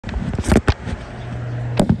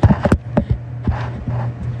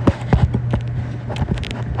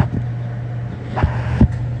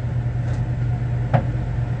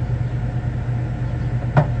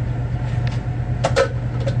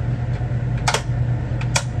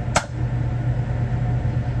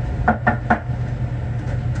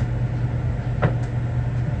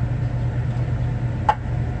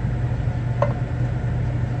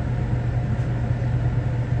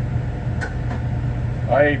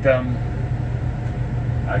eat them.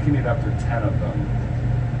 I can eat up to 10 of them.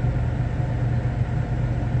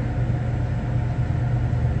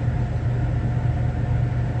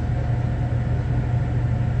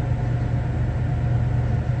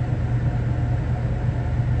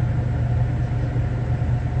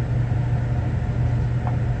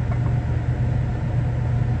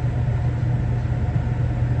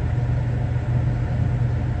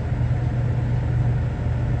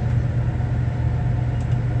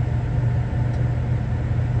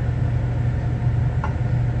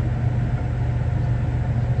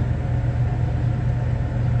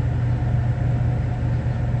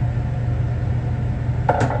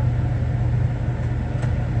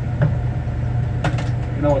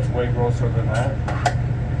 You know what's way grosser than that?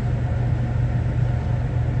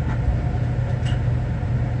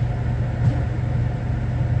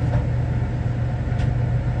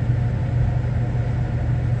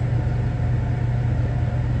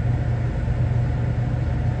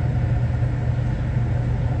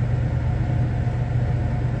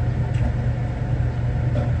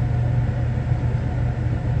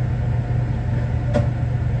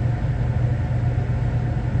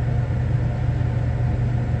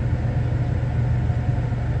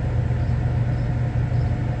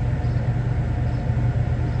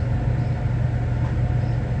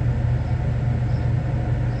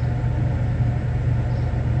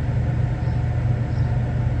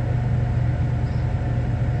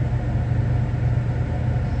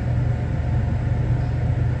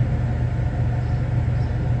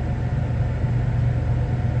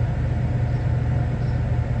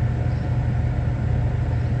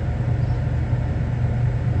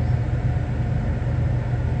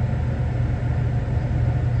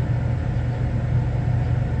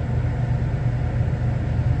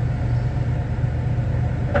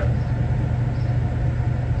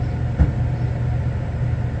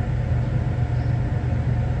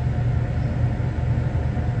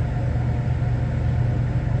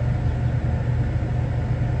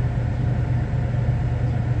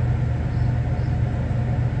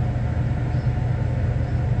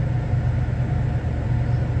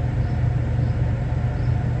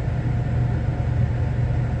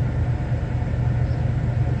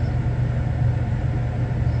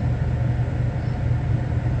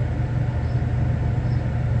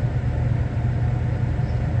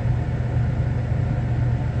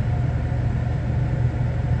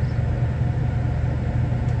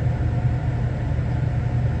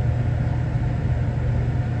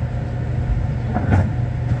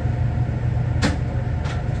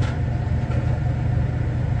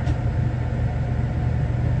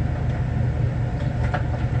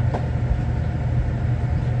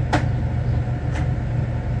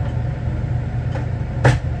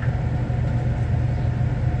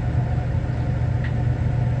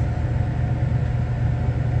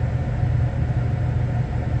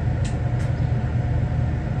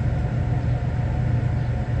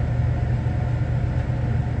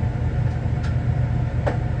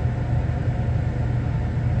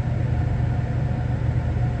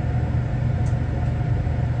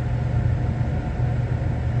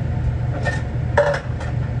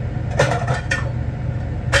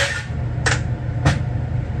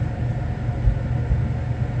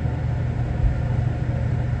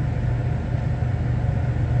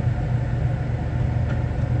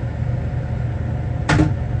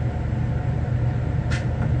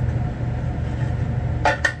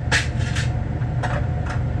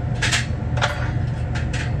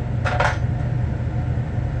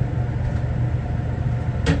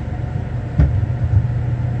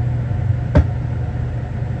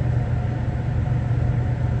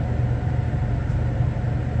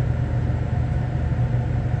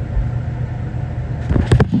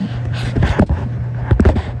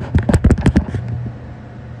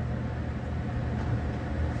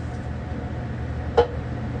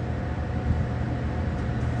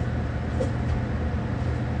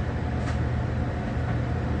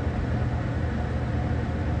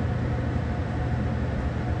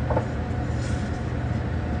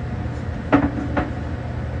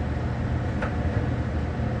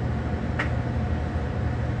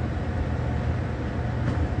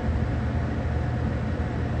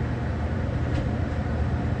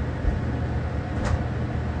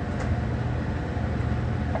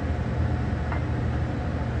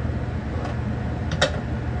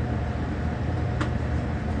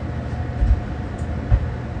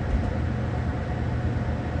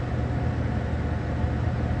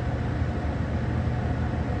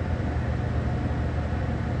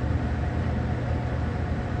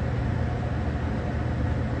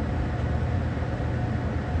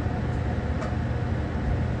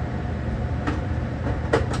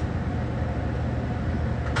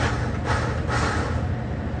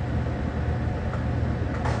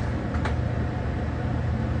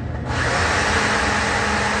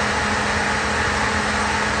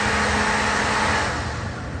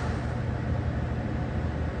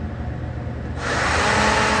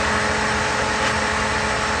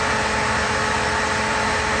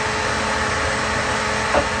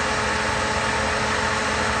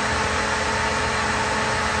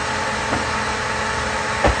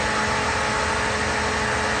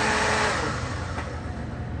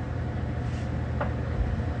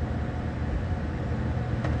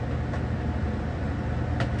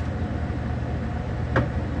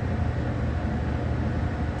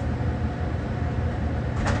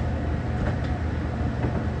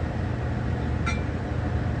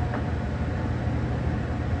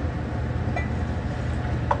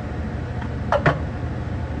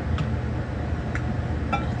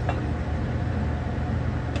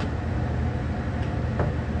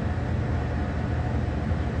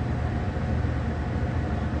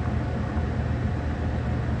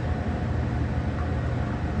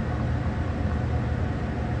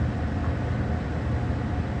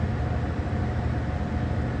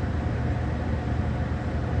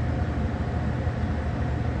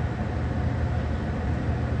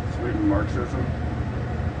 Marxism.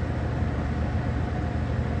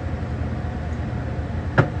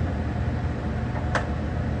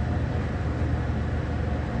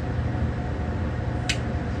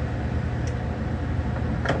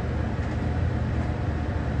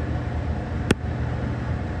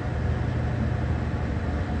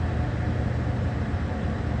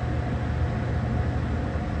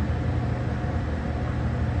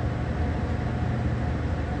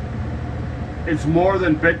 It's more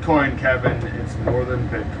than Bitcoin, Kevin. It's more than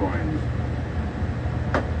Bitcoin.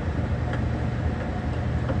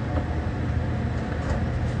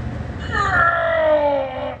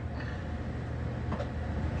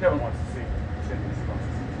 Kevin wants to see. Cindy wants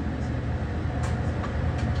to see.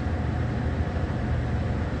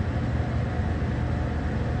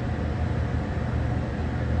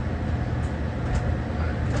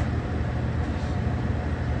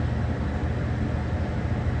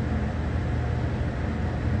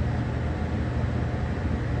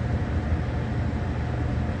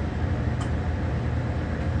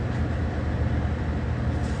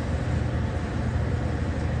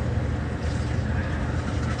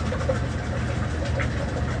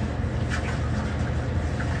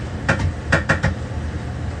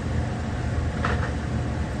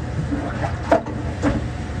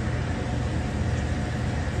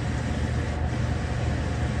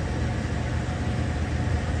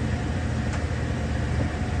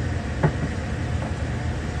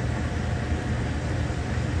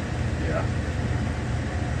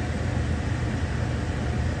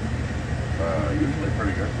 Usually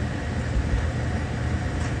pretty good.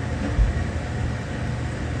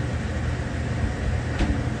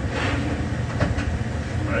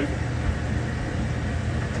 Right?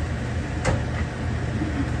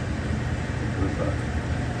 What is that?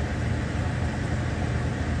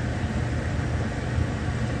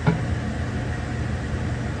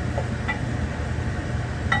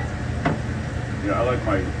 Yeah, I like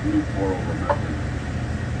my new pour-over method.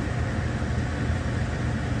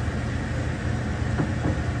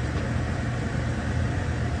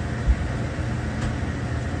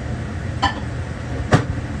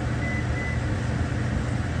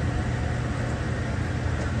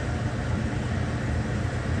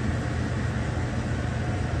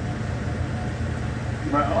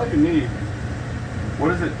 All you need,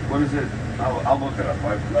 what is it? I'll look it up.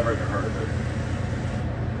 I've never even heard of it.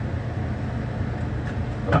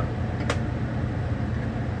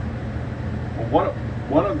 Well,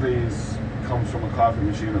 one of these comes from a coffee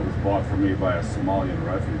machine that was bought for me by a Somalian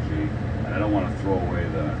refugee, and I don't want to throw away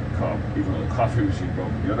the cup, even though the coffee machine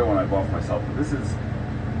broke. The other one I bought for myself, but this is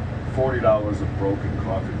 $40 of broken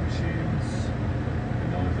coffee machines,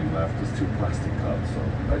 and the only thing left is 2 plastic cups, so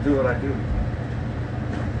I do what I do.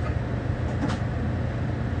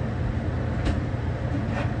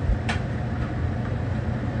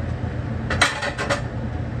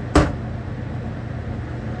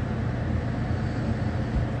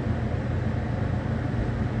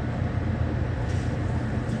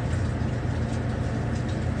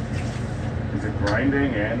 Is it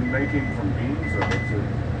grinding and making from beans, or what's it?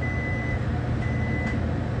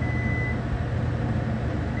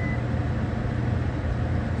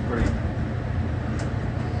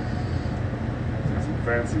 It's some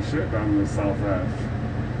fancy shit down in the South Ave.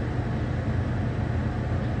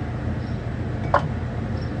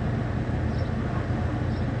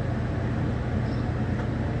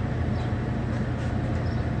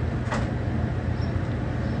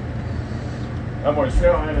 I'm going to say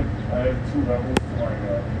I had 2 levels to my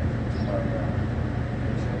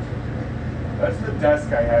that's the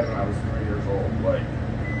desk I had when I was 3 years old, like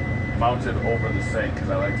mounted over the sink, because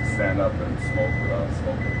I like to stand up and smoke without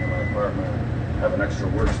smoking in my apartment. Have an extra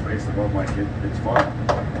workspace above my kid. It's fun.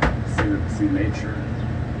 See nature.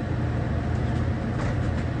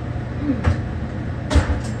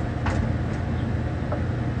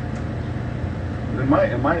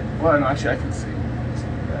 Well, no, actually I can see.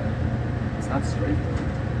 It's not straight though.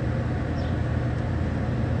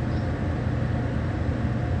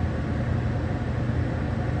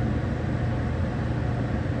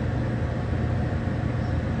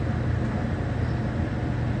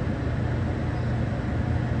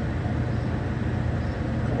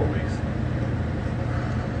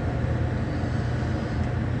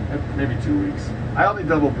 Maybe 2 weeks. I only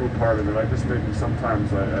double brew part of it. I just maybe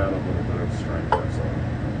sometimes I add a little bit of strength, that's all.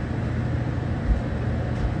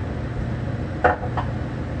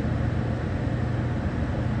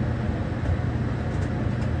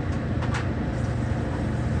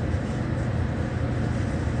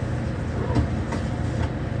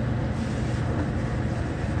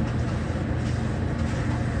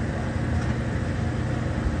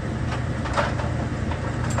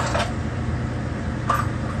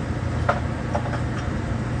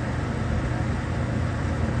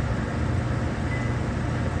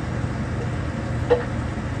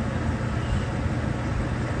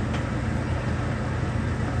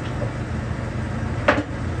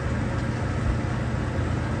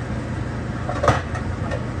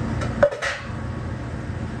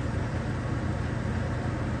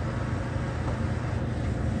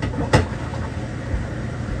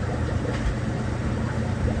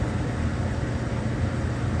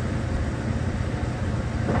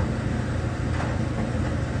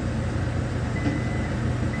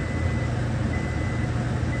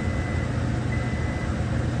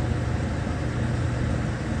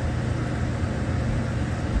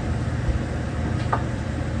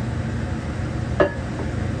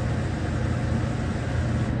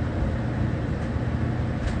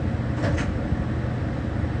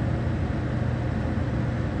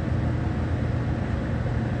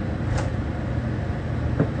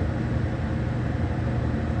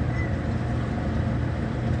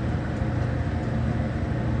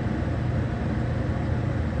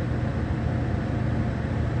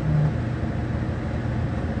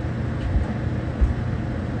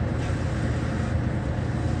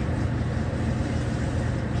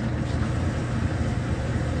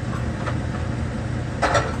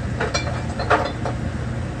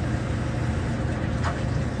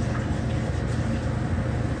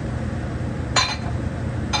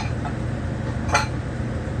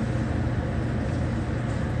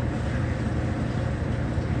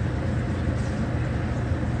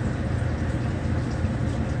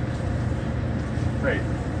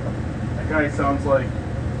 guy sounds like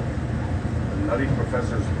the Nutty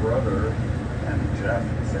Professor's brother and Jeff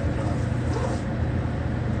at the same time.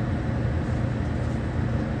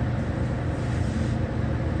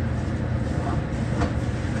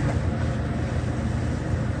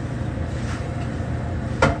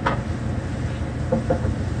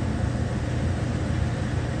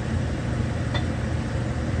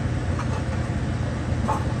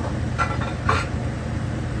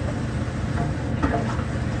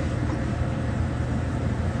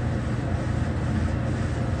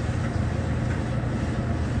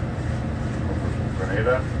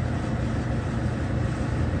 Grenada.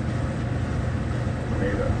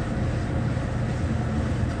 Grenada.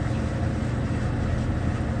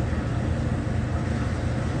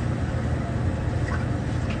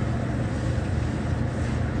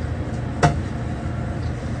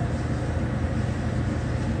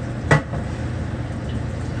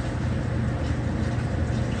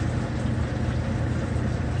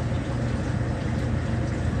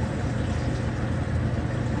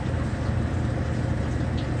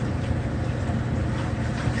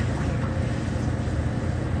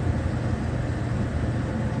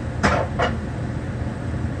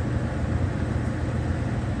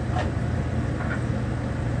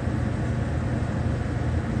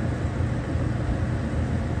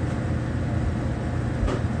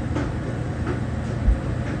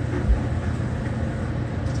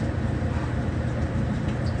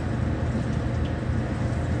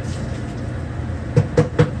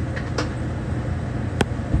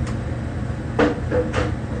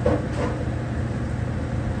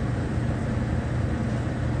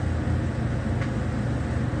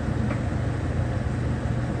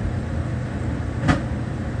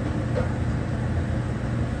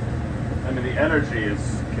 I mean, the energy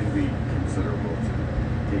can be considerable to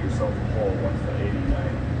get yourself whole once the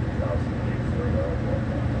 89,000 gigs are available.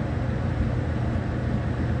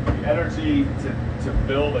 The energy to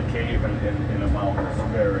build a cave in a mountain is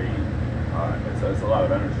very, it's a lot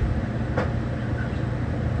of energy.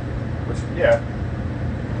 Which, yeah.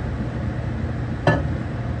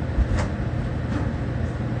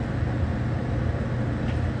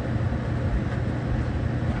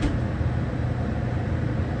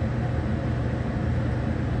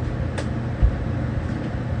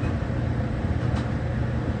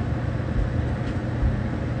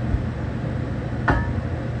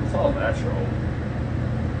 It's all natural.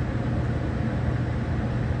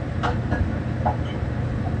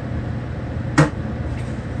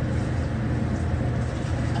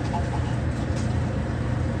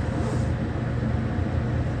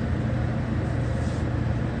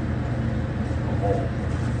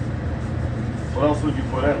 What else would you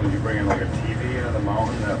put in? Would you bring in like a TV into the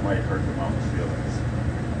mountain? That might hurt the mountain's feelings.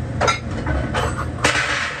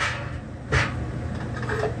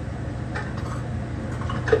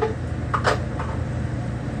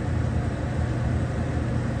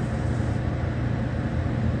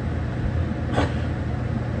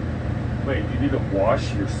 Wait, you need to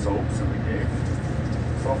wash your soaps in the cave?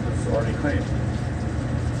 Soap is already clean.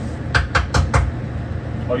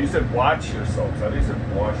 Oh, you said watch your soaps. I think you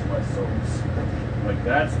said wash my soaps. Like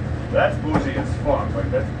that's bougie as fuck. Like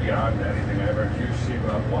that's beyond anything I ever accused you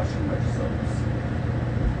about washing my soaps.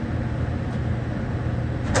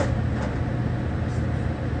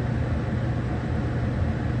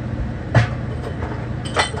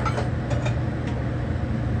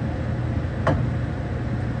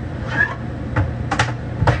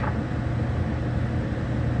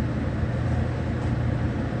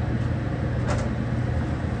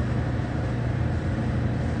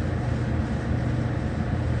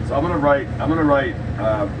 So I'm gonna write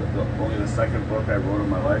only the second book I wrote in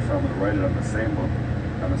my life. I'm gonna write it on the same book,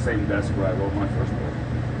 on the same desk where I wrote my first book.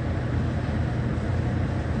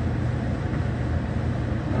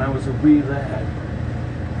 And I was a wee lad.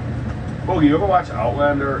 Bogey, you ever watch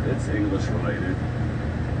Outlander? It's English related.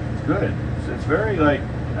 It's good. It's very like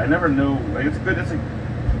I never knew. Like it's good. It's a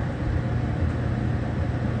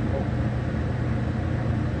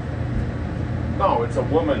no. It's a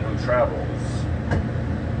woman who travels.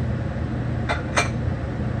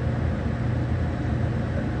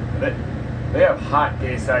 They have hot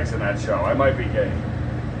gay sex in that show. I might be gay.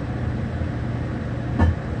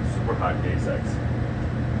 Super hot gay sex.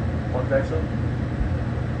 Fuck that show.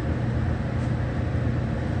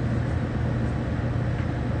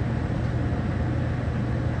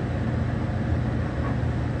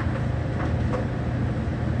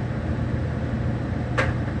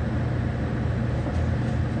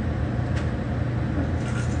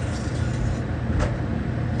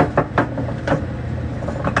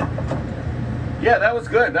 Yeah, that was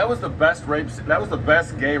good. That was the best rape. That was the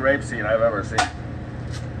best gay rape scene I've ever seen.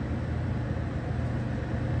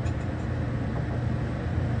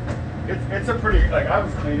 It's a pretty, like, I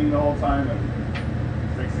was cleaning the whole time and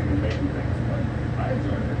fixing and making things, but I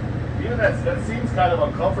enjoyed it. Even that seems kind of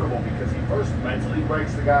uncomfortable because he first mentally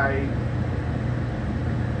breaks the guy.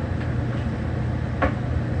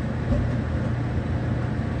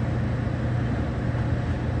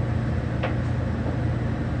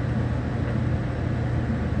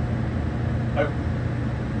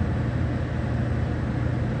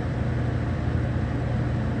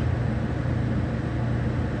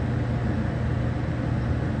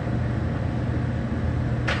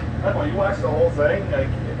 When you watch the whole thing, like,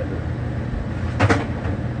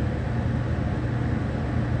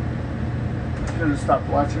 you should have stopped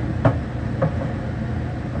watching.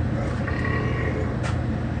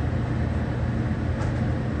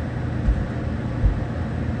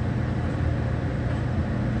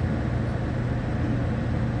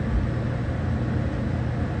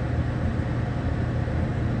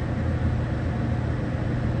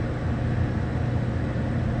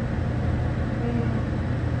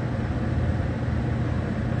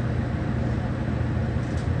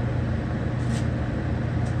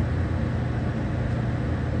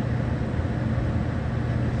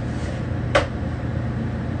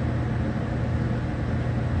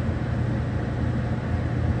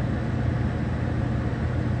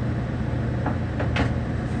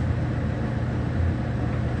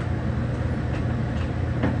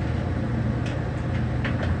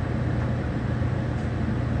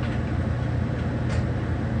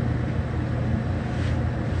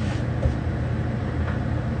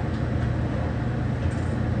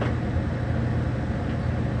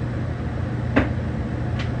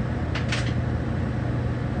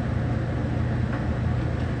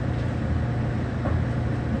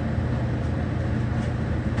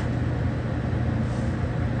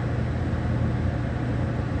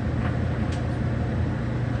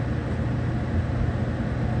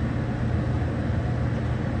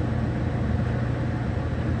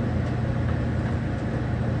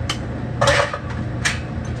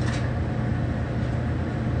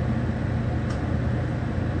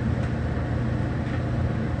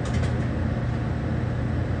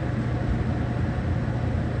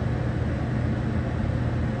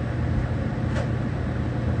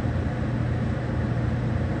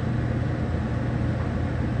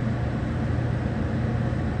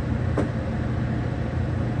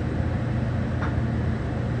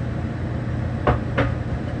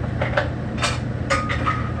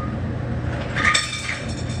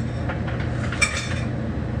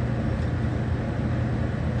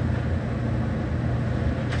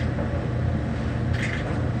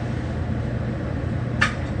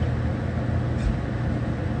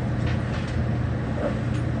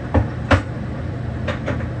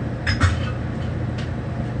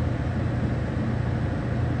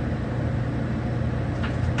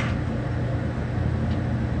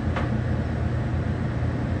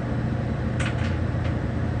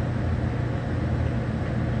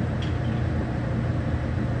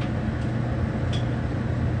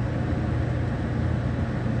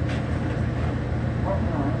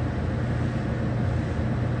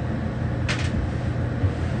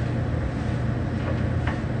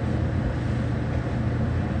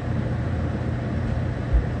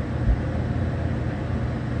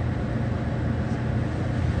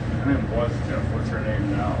 Her name was Jeff. What's her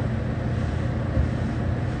name now?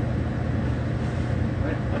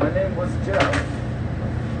 My name was Jeff.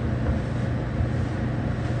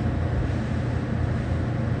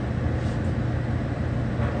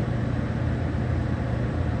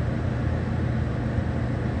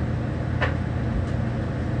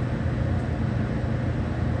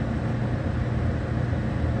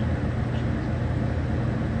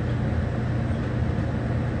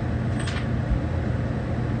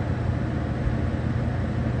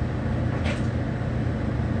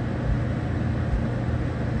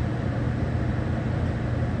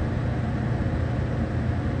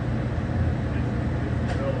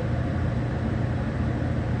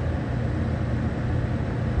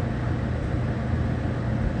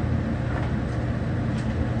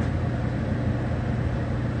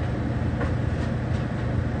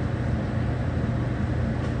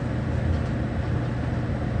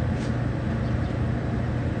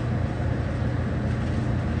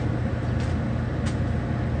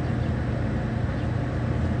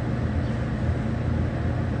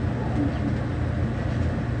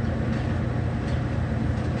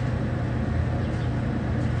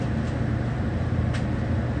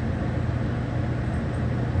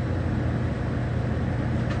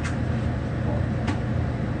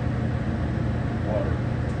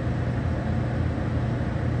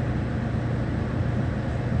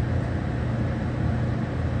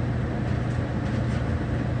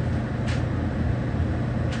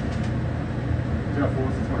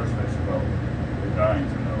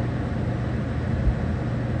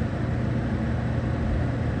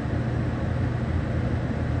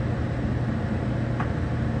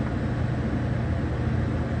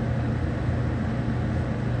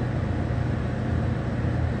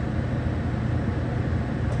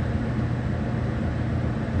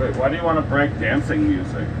 Why do you want to break dancing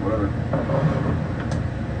music? What other?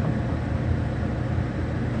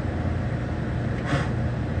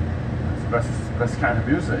 It's the best kind of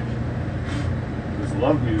music. There's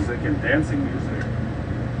love music and dancing music.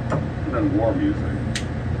 And then war music.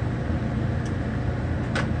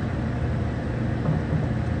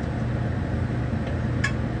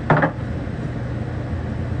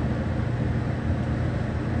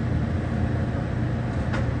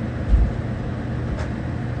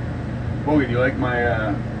 Bogey, do you like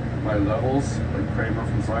my my levels, like Kramer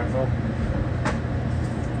from Seinfeld?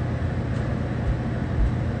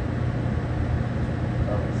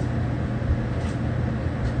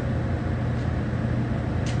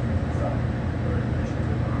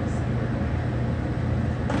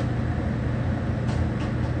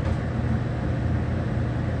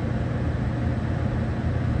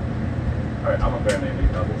 Alright, I'm a band name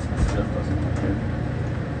these levels because Jeff doesn't like it.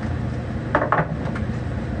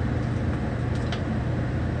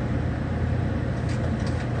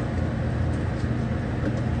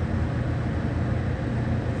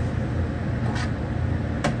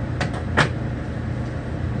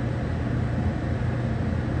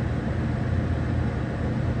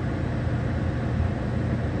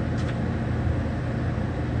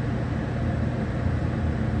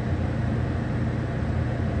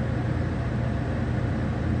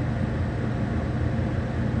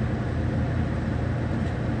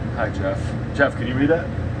 Hi, Jeff. Jeff, can you read that?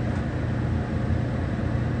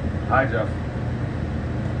 Hi, Jeff.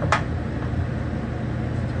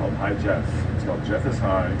 It's called Hi, Jeff. It's called Jeff is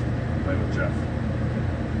High. Play with Jeff.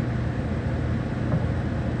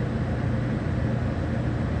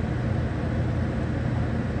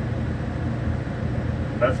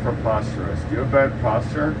 That's preposterous. Do you have bad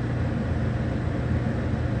posture?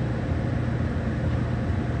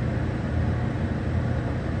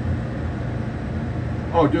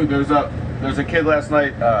 Oh, dude, there's a kid last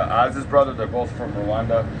night, Oz's brother. They're both from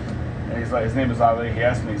Rwanda, and he's like, his name is Ali. He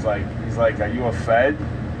asked me, he's like, are you a Fed?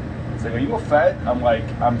 He's like, are you a Fed? I'm like,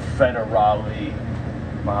 I'm Federali,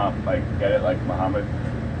 Muhammad. Like, get it, like Muhammad.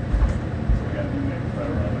 So we got a new name,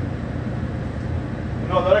 Federali.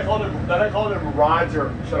 No, then I called him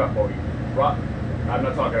Roger. Shut up, Bogey. I'm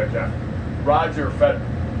not talking to Jeff. Roger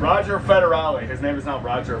Federali. His name is not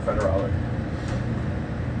Roger Federali.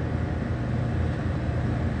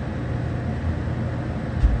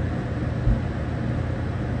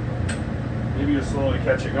 Maybe you're slowly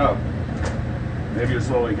catching up. Maybe you're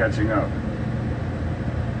slowly catching up.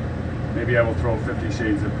 Maybe I will throw 50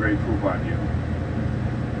 Shades of Grey poop on you.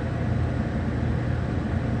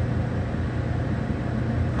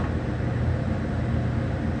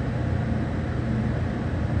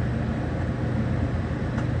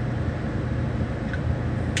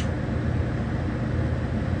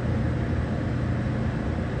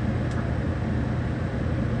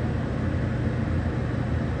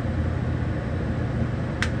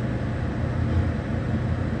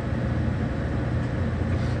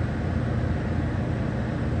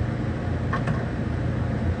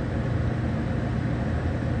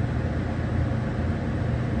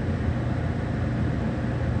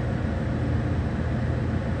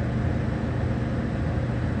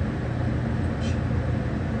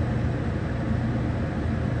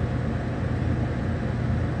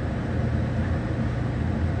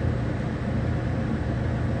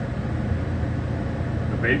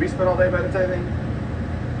 Baby spent all day meditating?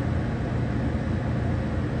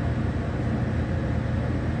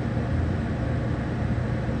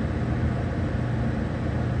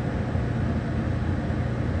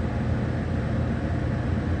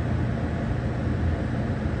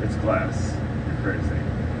 It's class. You're crazy.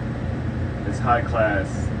 It's high class.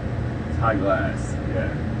 It's high glass.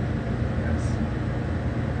 Yeah. Yes.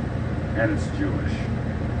 And it's Jewish.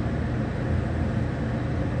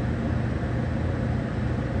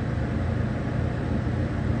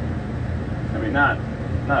 I mean, not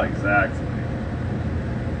exactly.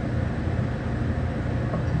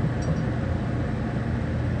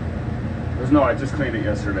 There's no, I just cleaned it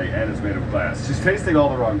yesterday and it's made of glass. She's tasting all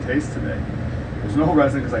the wrong taste today. There's no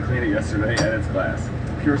resin because I cleaned it yesterday and it's glass.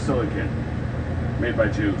 Pure silicon. Made by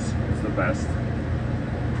Jews. It's the best.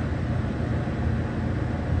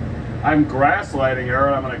 I'm grass lighting her,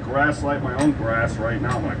 and I'm going to grass light my own grass right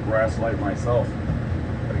now. I'm going to grass light myself.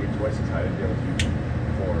 Gotta get twice as high to deal with you.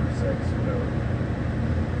 4 or 6, whatever.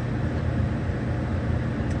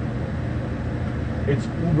 It's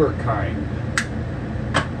uber kind.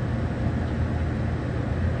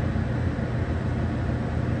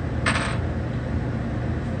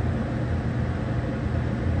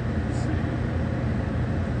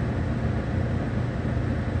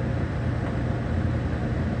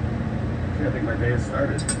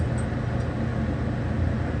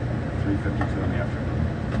 3:52 in the afternoon.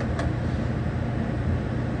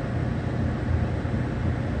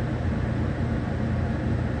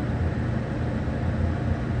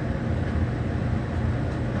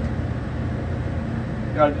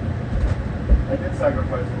 Yeah, I did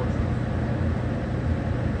sacrifice fortune.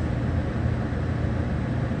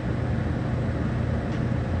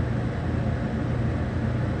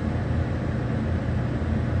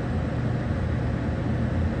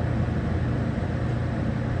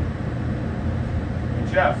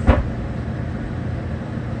 Jeff.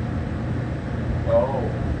 Oh,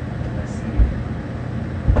 I see.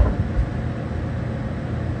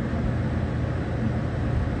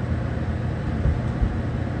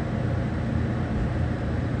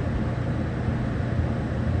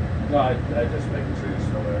 No, I just making sure you're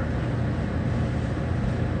still there.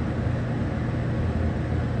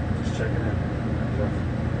 Just checking in, Jeff.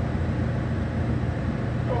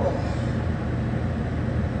 Oh.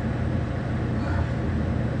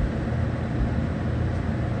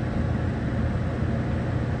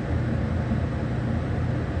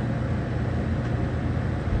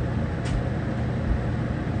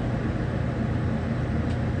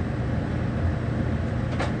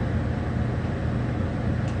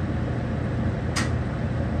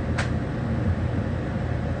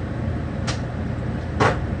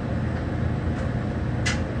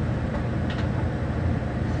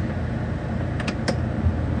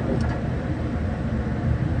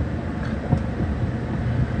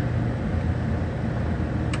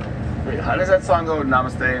 How does that song go?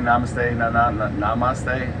 Namaste, namaste,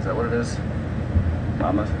 namaste. Is that what it is?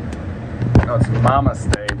 Mama? No, it's Mama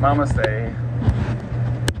Stay. Mama Stay.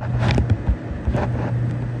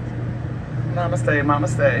 Namaste, Mama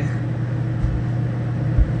Stay.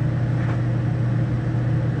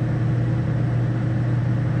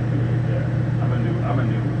 Yeah, I'm a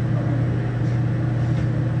new age.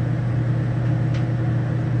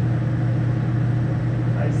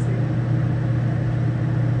 I see.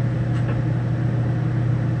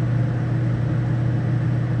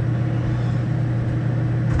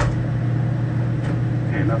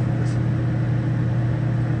 Enough of this.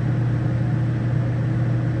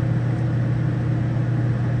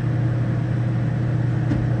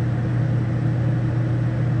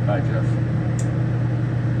 Hi, Jeff.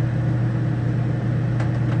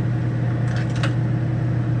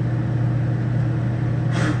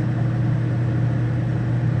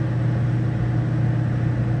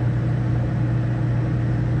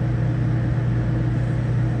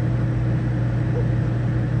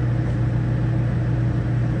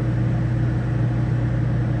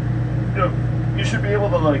 You should be able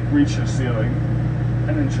to like reach the ceiling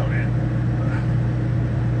and then chill in.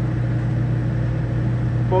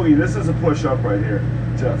 Boogie, this is a push up right here,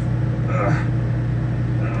 Jeff.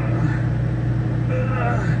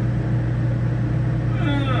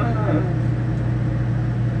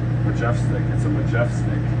 Majestic. It's a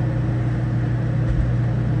majestic.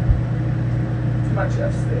 It's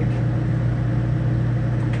majestic.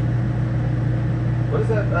 What is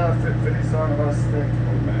that 50 song about a stick?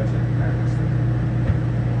 Oh, magic stick.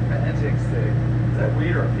 Magic stick. Is that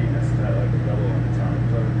weed or a penis? Is that like a double on the tongue?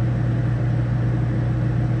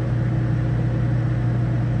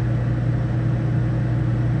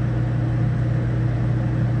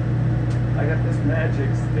 I got this magic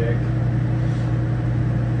stick.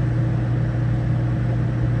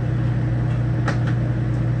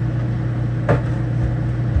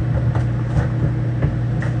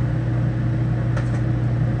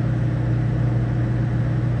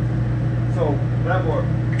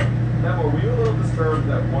 Were you a little disturbed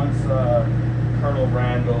that once Colonel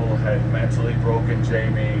Randall had mentally broken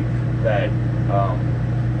Jamie, that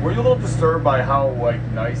were you a little disturbed by how like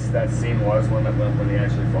nice that scene was when he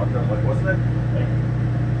actually fucked up? Like, wasn't it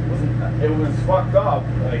like it was fucked up?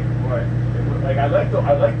 Like what? It was, like I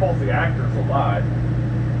like both the actors a lot.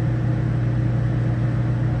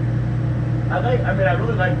 I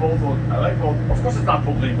really like both. I like both. Of course, it's not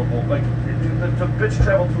believable. Like the bitch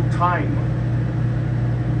traveled through time.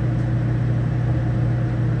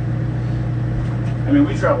 I mean,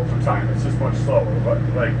 we travel through time. It's just much slower. But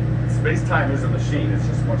like, space-time is a machine. It's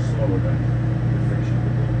just much slower than fiction.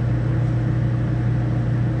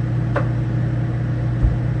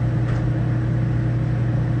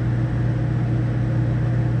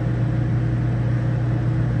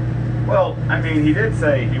 Well, I mean, he did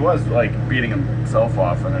say he was like beating himself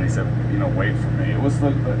off, and then he said, you know, wait for me. It was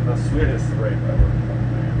the sweetest rape ever.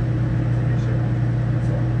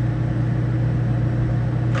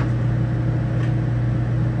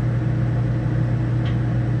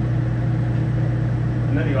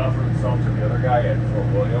 And then he offered some to the other guy at Fort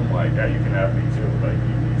William, like, yeah, you can have me too. Like,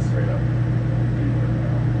 he's straight up.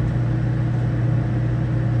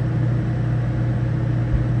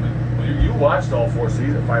 Well, you watched all 4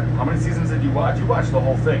 seasons. How many seasons did you watch? You watched the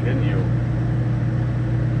whole thing, didn't you?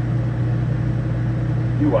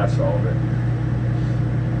 You watched all of it.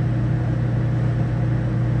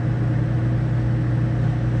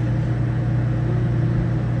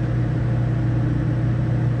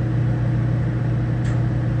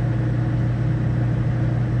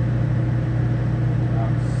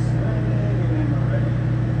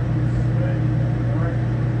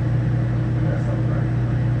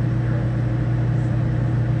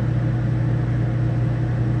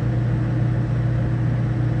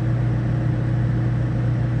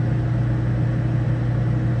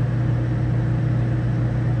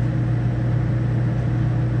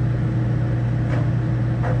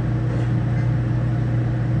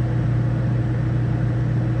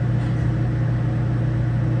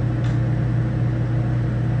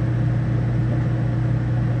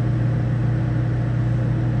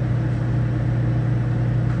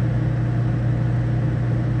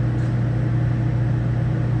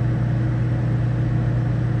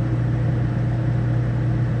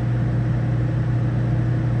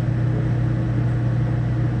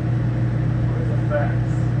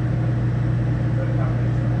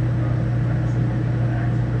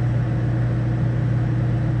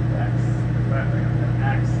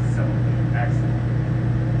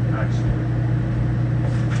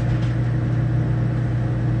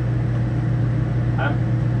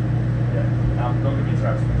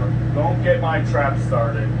 Don't get my trap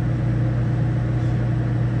started.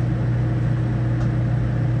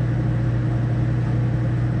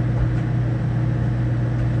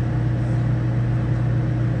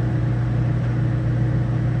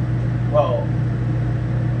 Well,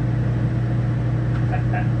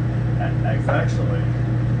 actually,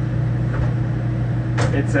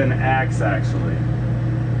 it's an axe, actually.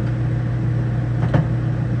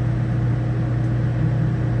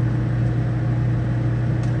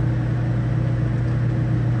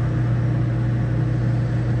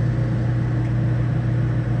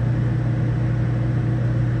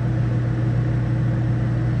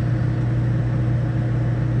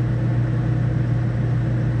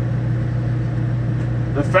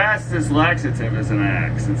 The fastest laxative is an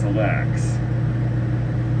axe. It's a lax.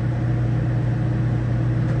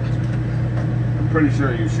 I'm pretty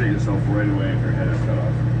sure you shit yourself right away if your head is cut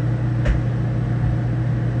off.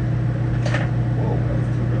 Whoa, that was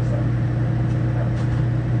too good sound.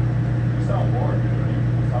 You sound bored, dude.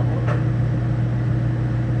 You sound bored.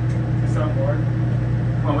 You sound bored?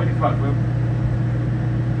 Come on, we can talk, Luke.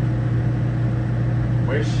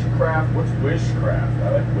 Wishcraft? What's wishcraft? I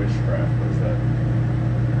like wishcraft. What is that?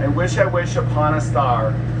 I wish upon a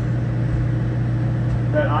star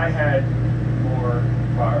that I had more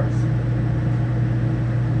cars.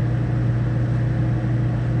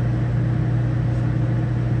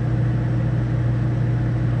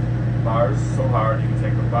 Mars so hard you can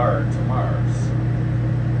take a bird to Mars.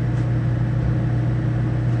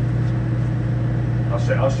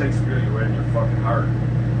 I'll Shakespeare you right in your fucking heart.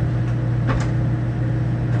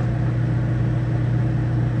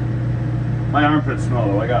 My armpits smell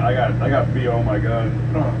though. I got BO. Oh my god.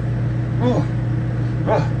 Oh.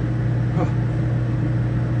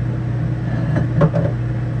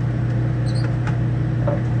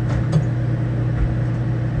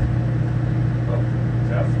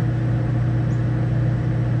 Jeff.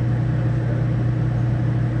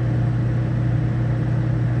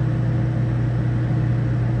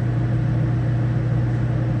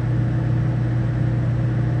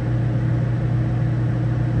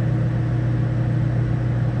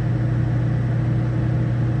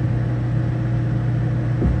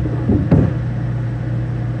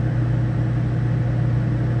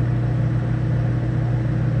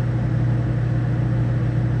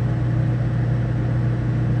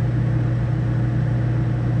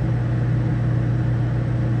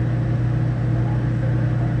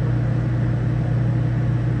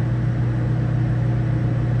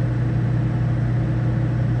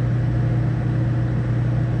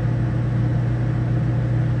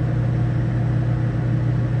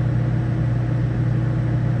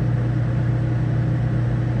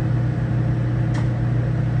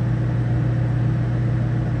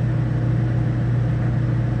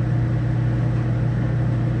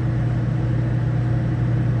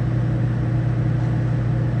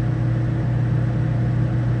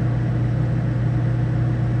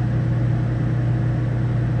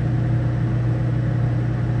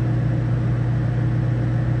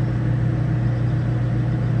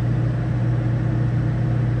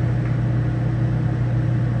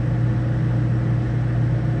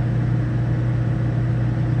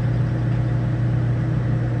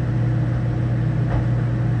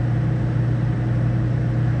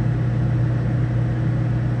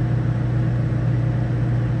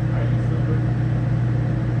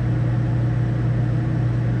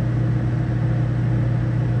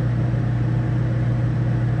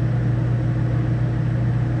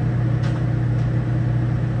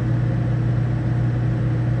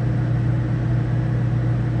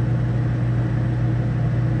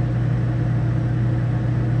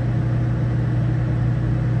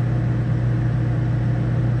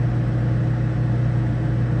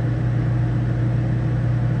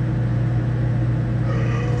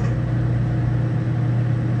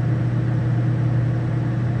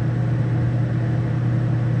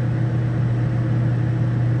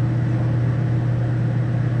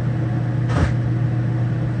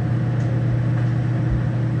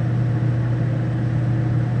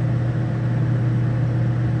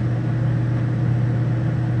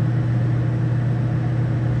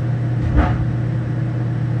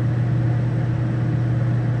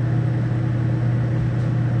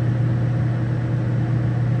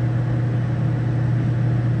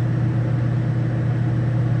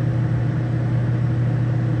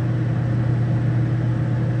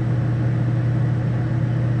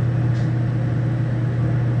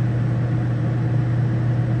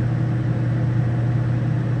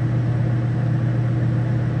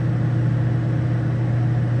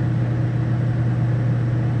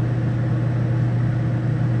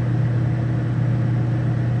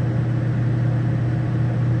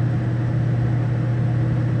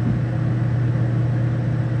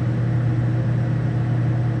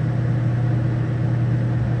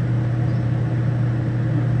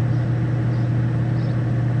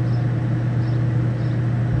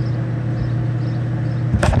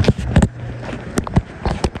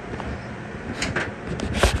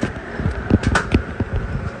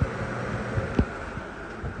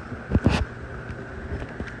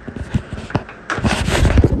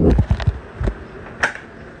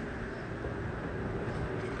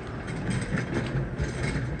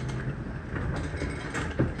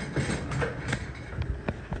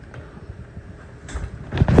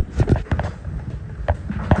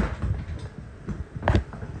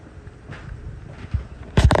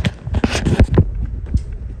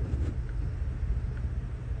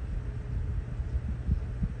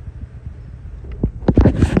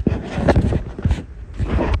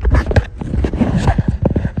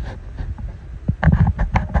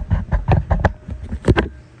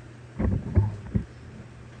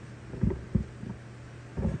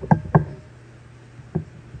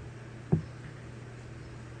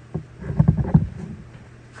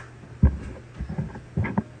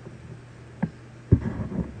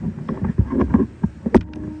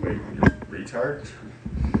 Retard.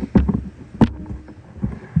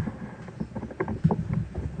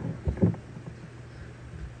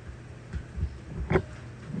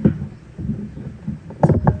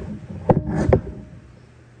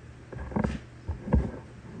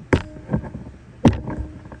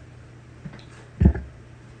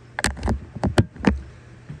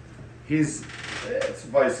 It's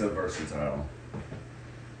Vice Versatile.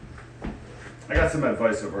 I got some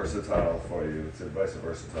advice of Versatile for you. It's advice of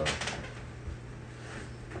Versatile.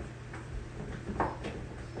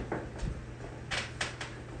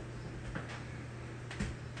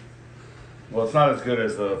 Well, it's not as good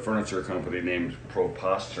as the furniture company named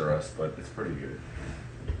Preposterous, but it's pretty good.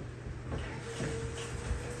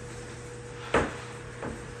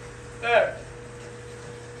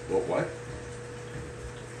 Well, what?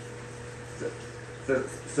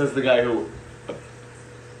 Says the guy who.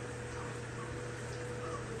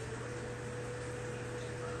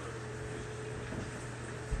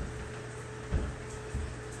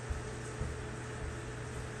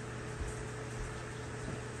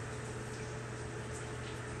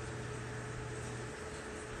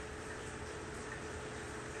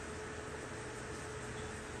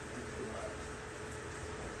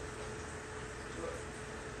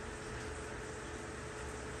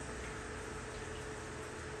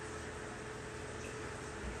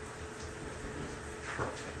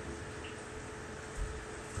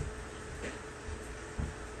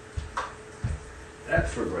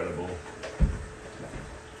 That's regrettable.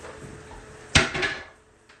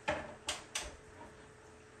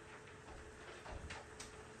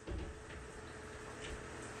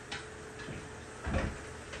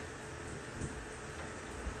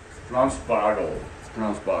 It's pronounced boggle. It's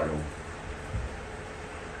pronounced boggle.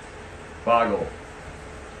 Boggle.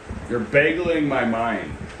 You're bageling my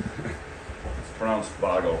mind. It's pronounced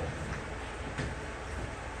boggle.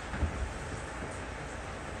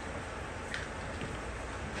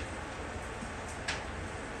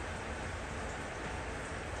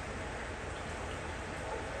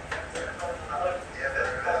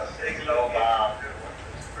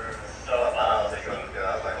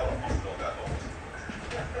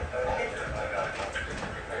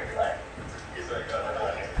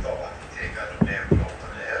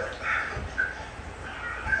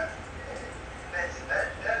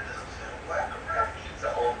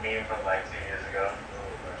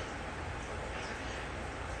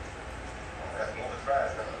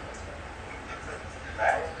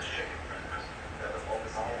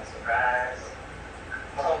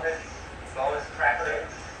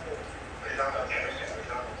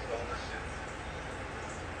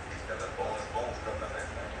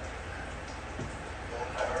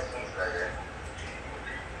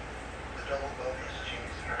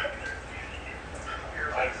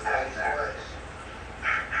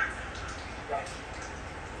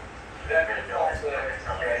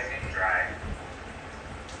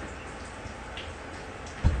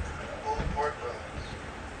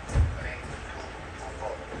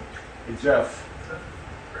 Hey Jeff,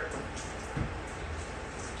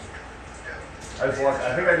 I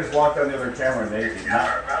think I just walked on the other camera naked.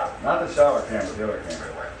 Not the shower camera, the other camera.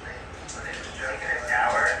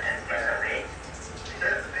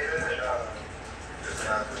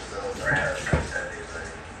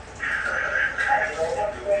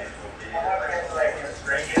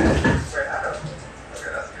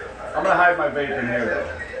 I'm gonna hide my vape in here though.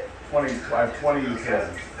 I have 20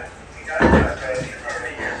 utilities.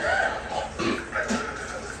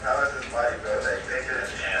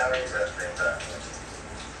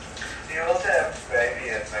 Do you also have gravy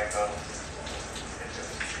at McDonald's?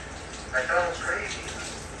 McDonald's gravy?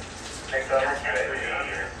 McDonald's gravy.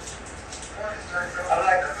 I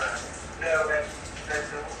like, no,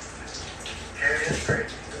 McDonald's. KFC gravy.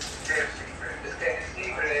 KFC gravy. It's KFC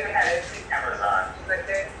gravy. KFC Amazon. It's like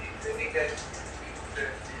KFC because,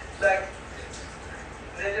 like,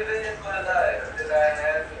 never in my life did I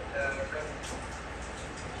have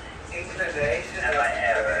inclination. Have I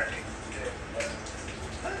ever?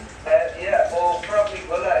 Yeah, or probably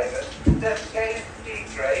will I, but that's KFC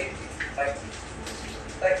gravy. Like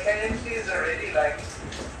KFC is already like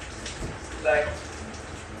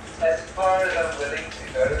as far as I'm willing to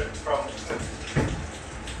go from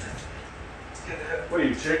What are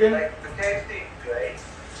you, chicken? like the KFC great,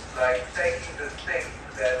 like taking the thing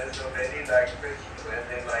that is already like crispy and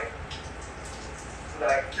then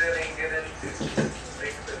like turning it into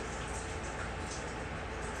liquid.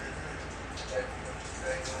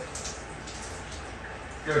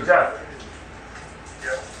 Yo, Jeff.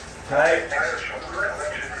 Yeah. Can I?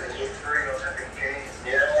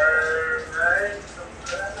 Yeah, right.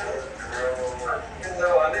 So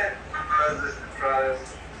on it.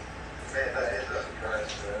 surprise. Man, that is a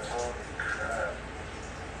surprise, man. Holy crap.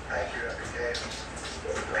 Thank you, Epic Games.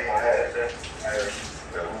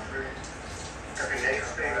 Happy Nate,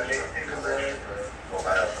 Nicholas, for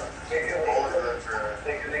Bioshock. All of them for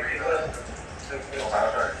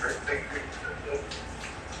Bioshock 3.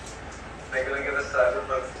 They're gonna give us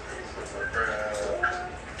Cyberpunk 3 for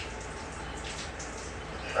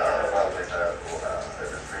I don't know about this,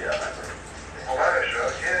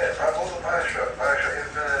 Bioshock, yeah, I bought the Bioshock. Bioshock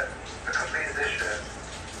Infinite, the complete edition,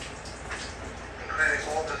 including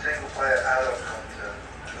all the single-player add-on content,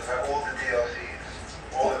 so like all the DLCs,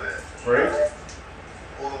 all of it. Free?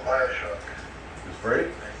 All the Bioshock. It's free?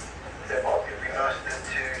 They're remastered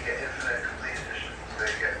 2, you get Infinite complete edition. So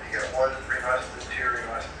you get 1 remastered, 2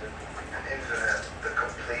 remastered, and Infinite, the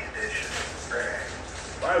complete edition.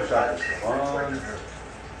 Bioshock is fun.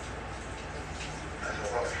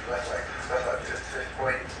 That's like just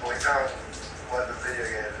 40 pounds worth of video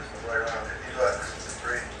games. It's right around $50 for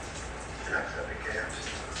free. That's Epic Games.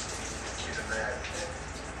 He's a man.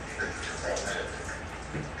 He's a man.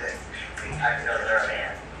 I know they're a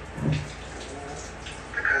man.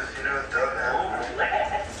 Because, you know, dumb man.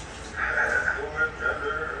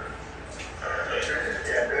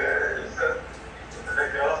 The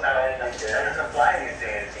girls nowadays, there's a fly these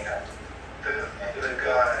days, you know. The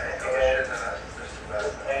guy, shit, that's just about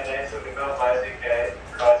it. And then so the girl buys you gay,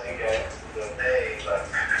 the day, like,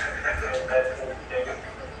 that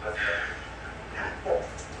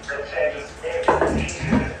changes.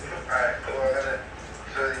 Alright, cool,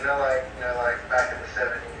 so like back in the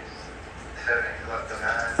 70s, like the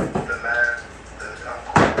uncle, the man,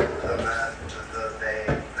 the they,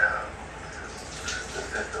 now, the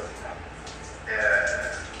system.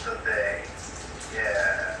 Yeah, the they,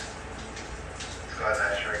 yeah. Got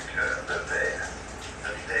that shrink to the day.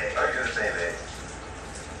 Are you gonna say they?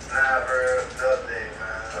 Nah, bro, the day,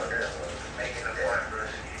 man. Okay, well, making a point, bro.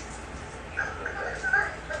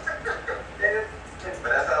 But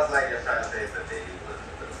that sounds like you're trying to say the day was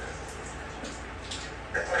the day.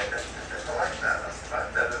 I like that. That's fine.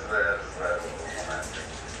 That is what I'm asking.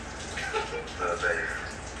 The day.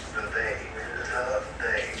 The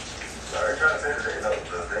day. Sorry, trying to say the day. No,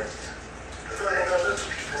 the day. The day.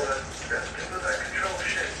 There's people that control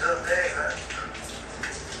shit. The day, man.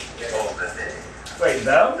 Oh, the day. Wait,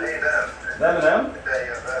 them? They, them. Them and them?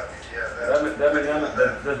 Yeah, them. Yeah, Them and them.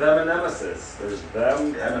 The them and nemesis. There's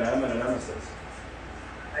them, Eminem, and a nemesis.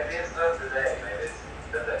 Maybe it's not the day. Maybe it's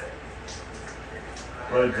the day.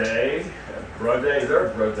 Brode. Brode. Is there a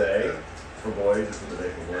brode for boys? This is the day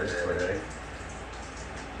for boys. Brode.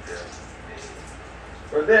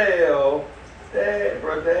 Brodeo.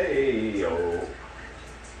 Brodeo.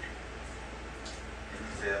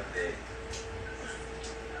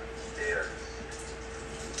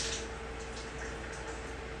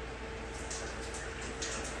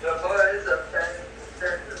 The boys of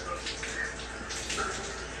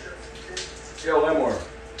Yo, Lemore.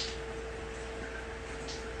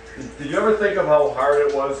 Did you ever think of how hard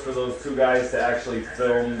it was for those two guys to actually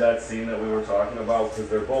film that scene that we were talking about? Because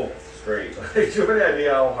they're both straight. Do you have any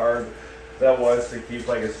idea how hard that was to keep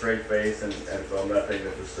like a straight face and film that thing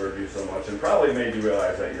that disturbed you so much and probably made you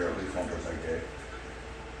realize that you're at least 1% gay?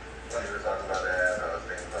 When you were talking about that, I was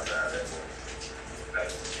thinking about that.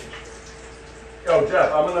 Yo,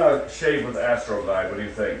 Jeff, I'm gonna shave with Astro Glide. What do you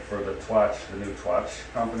think for the Twatch, the new Twatch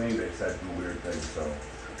company? They said do weird things, so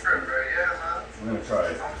Sure, bro. Yeah, man. I'm gonna try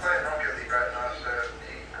it. I'm playing Rocket League right now, so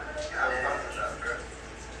have fun with that, bro.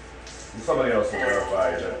 And somebody else will verify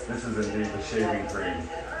that this is indeed the shaving cream.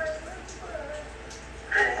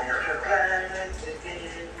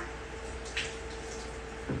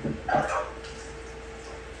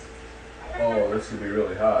 Oh, this could be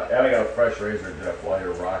really hot. And I got a fresh razor, Jeff, while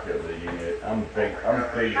you're Rocket Leaguing it. I'm big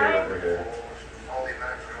over here. Holy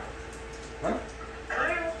mackerel. Huh?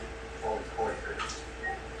 Holy fish.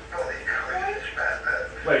 Holy fish, man.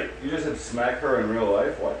 Wait, you just said smack her in real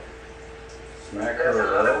life? What? Smack her in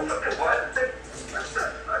real life? What? I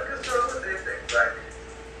just throw the same thing, like,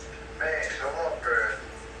 man, so long, bro.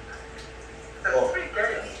 That's 3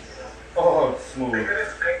 games. Oh, it's smooth. They could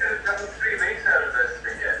have gotten 3 weeks out of those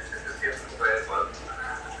 3 games just to see if the players won.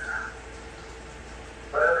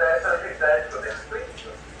 But I think that's for next week.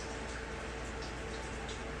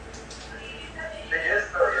 Yes,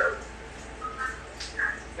 sorry.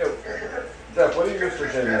 Yo, Jeff, what do you use for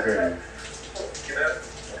shaving cream? You know,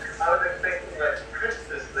 I was expecting like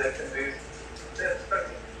Christmas they can do this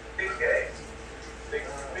fucking big game. Big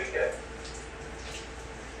game.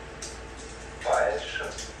 Buy it, shut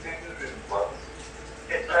it, once.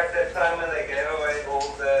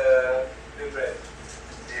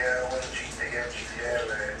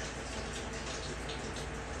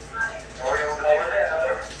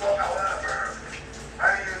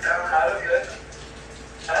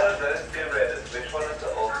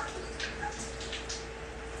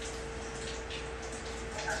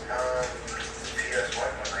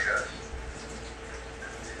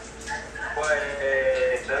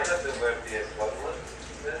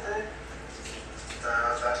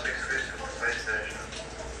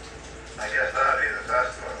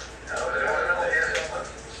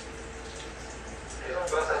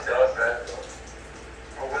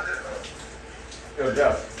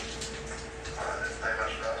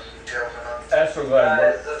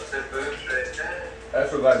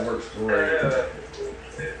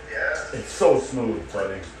 It's so smooth,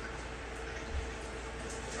 buddy.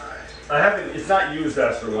 Nice. I haven't. It's not used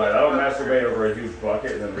Astroglide. I don't masturbate over a huge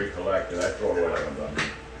bucket and then recollect it. I throw it away when I'm done.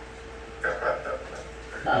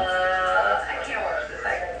 I can't watch this. Oh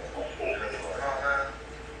man,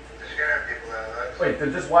 they're scaring people out of that. Wait,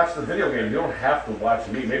 then just watch the video game. You don't have to watch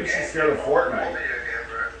me. Maybe she's scared of Fortnite. Video game,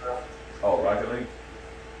 bro. Oh, Rocket League?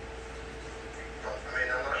 I mean,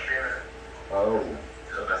 I'm not streaming it. Oh.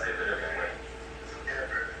 So that's a video game, right? Yeah,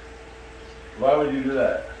 bro. Why would you do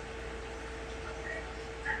that?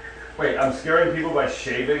 Wait, I'm scaring people by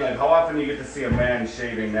shaving? Like, how often do you get to see a man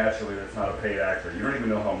shaving naturally that's not a paid actor? You don't even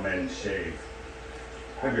know how men shave.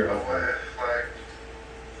 Maybe your What husband.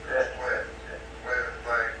 if,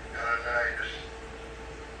 like, I don't know, you just,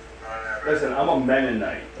 I don't know, bro. Listen, I'm a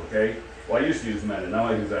Mennonite, okay? Well, I used to use Menon. Now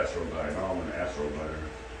I use Astroglide. Now I'm an Astroglider.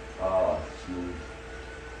 Ah, smooth.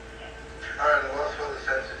 Alright, the world's full of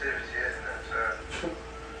sensitivity, isn't it? So,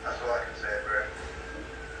 that's all I can say, bro.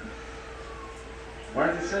 Why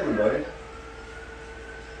aren't you shaving, buddy?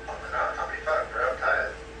 I'll be fucked, bro. I'm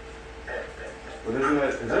tired. But isn't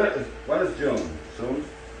it, when is June? Soon?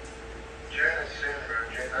 June is soon, bro.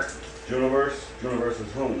 June 9th. Juniverse? Juniverse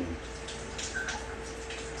is whom?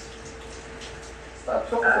 Stop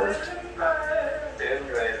talking for us. Tomb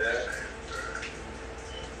Raider.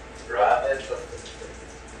 Right.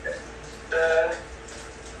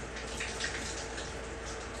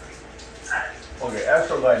 Okay,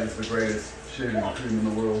 Astroglide is the greatest shaving cream in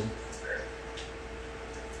the world.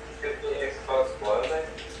 Could be Xbox One.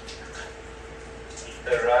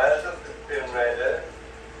 The Rise of the Tomb Raider,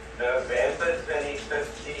 November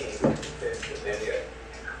 2015. There's the video.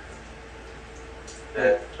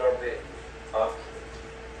 That's probably awesome.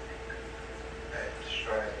 Hey,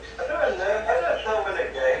 destroying I don't know when a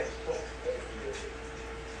game.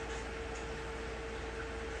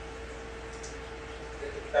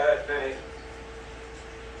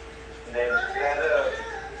 Named Shadow.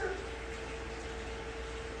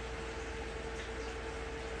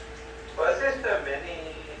 Was there so many?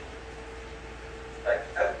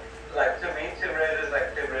 Like to me, Tomb Raider is like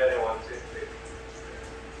Tomb Raider 1, 2, 3.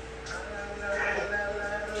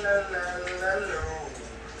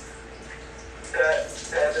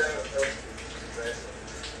 Shadow of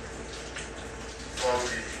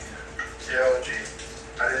OG.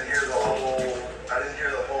 I didn't hear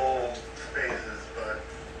the whole spaces, but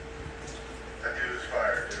that dude was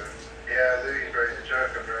fire, dude. Yeah, Louis, bro, he's a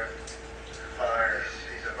joker, bro. Fire.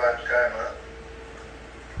 He's a vibes guy, man.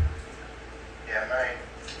 Yeah, man.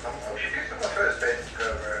 We should do some more first bases, bro.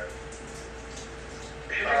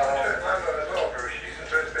 We should do some first as well, bro. We should do some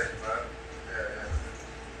first bases, man. Yeah.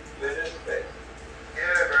 Twitter space.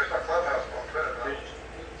 Yeah, bro, it's not Clubhouse, but on Twitter, man.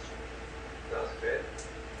 Sounds good.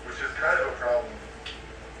 Which is kind of a problem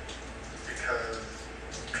because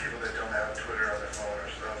people that don't have Twitter on their phone or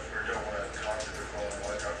stuff, or don't want to talk to their phone,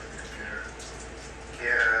 want to talk to the computer.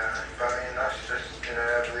 Yeah, but I mean, that's just,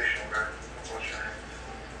 evolution, bro, unfortunately.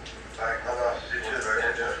 Like, Clubhouse is too, bro.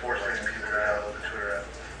 They're just forcing people to download the Twitter app.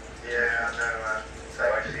 Yeah, I know, man. It's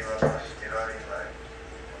like I see Clubhouse, you know what I mean? Like,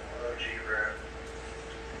 OG, bro.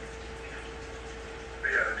 We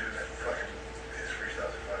gotta do that fucking, his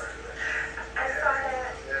freestyles are fire. I saw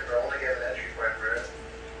that. Yeah, bro, only get an entry point, bro.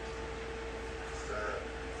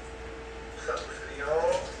 What's up, City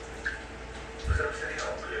Hall? What's up, City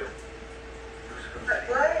Hall? You. Who's from City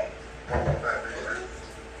Hall? What? Oh, bad bitch.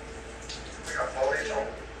 We got Polly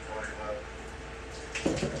home. Polly love.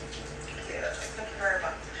 Yeah, thank you very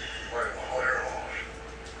much. Wait, home.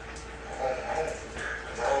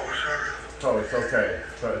 Oh, sorry. Oh, it's okay.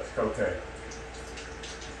 It's okay.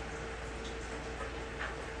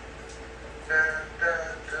 I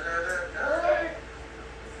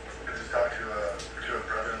just talked to a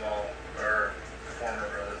brother-in-law, or a former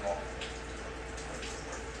brother-in-law.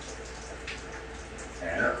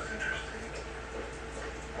 And? That was interesting.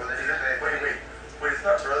 What did he say? Wait, it's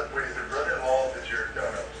not brother. Wait, is it brother-in-law that you're? No,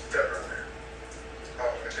 stepbrother.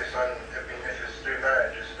 Oh, if his son, if it's through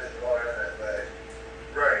marriage, it's all in it. Like,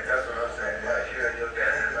 right, that's what I was saying. Like, you'll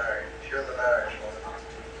get married. You're the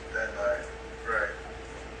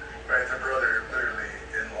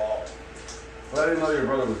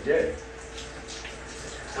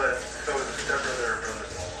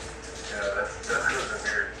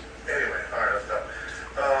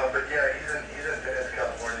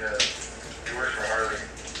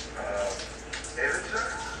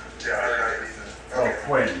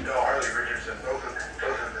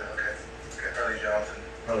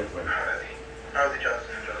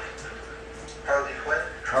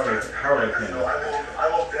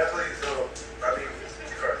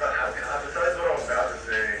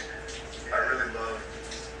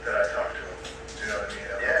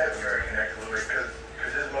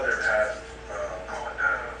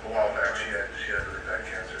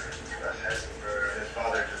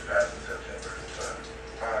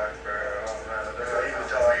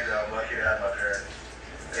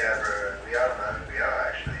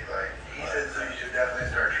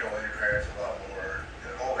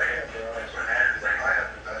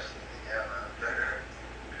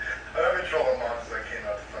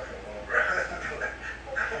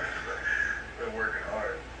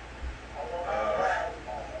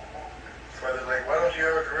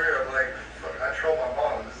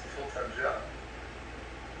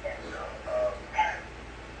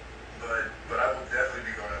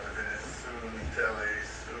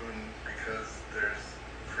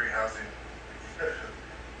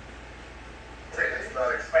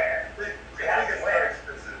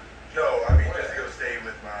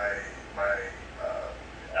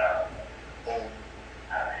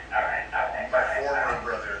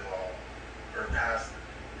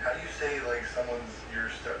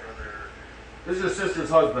This is your sister's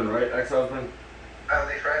husband, right? Ex-husband?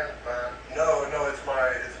 Family friend, No, it's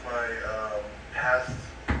my past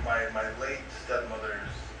my late stepmother's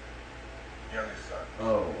youngest son.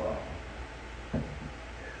 Oh, wow.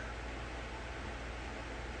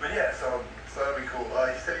 But yeah, so that'd be cool.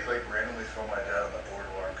 He said he like randomly saw my dad on the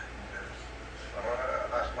boardwalk.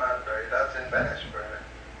 that's mad, bro. That's in Venice, bro.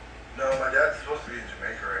 No, my dad's supposed to be in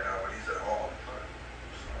Jamaica right now, but he's at home. So,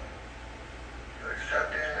 he likes Shut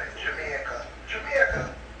traveling in to Jamaica. Jamaica.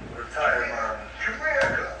 Retired mom.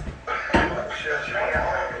 Jamaica.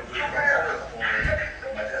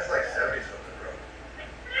 My dad's like 70 something, bro.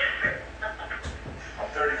 I'm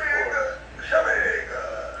 34. Jamaica.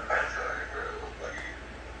 I'm sorry, bro.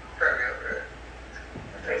 Carry up, bro.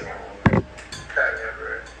 My dad's old. Carry up,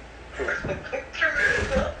 bro.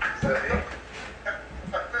 Jamaica. Is that me? Is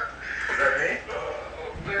that me?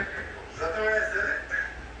 Is that the way I said it?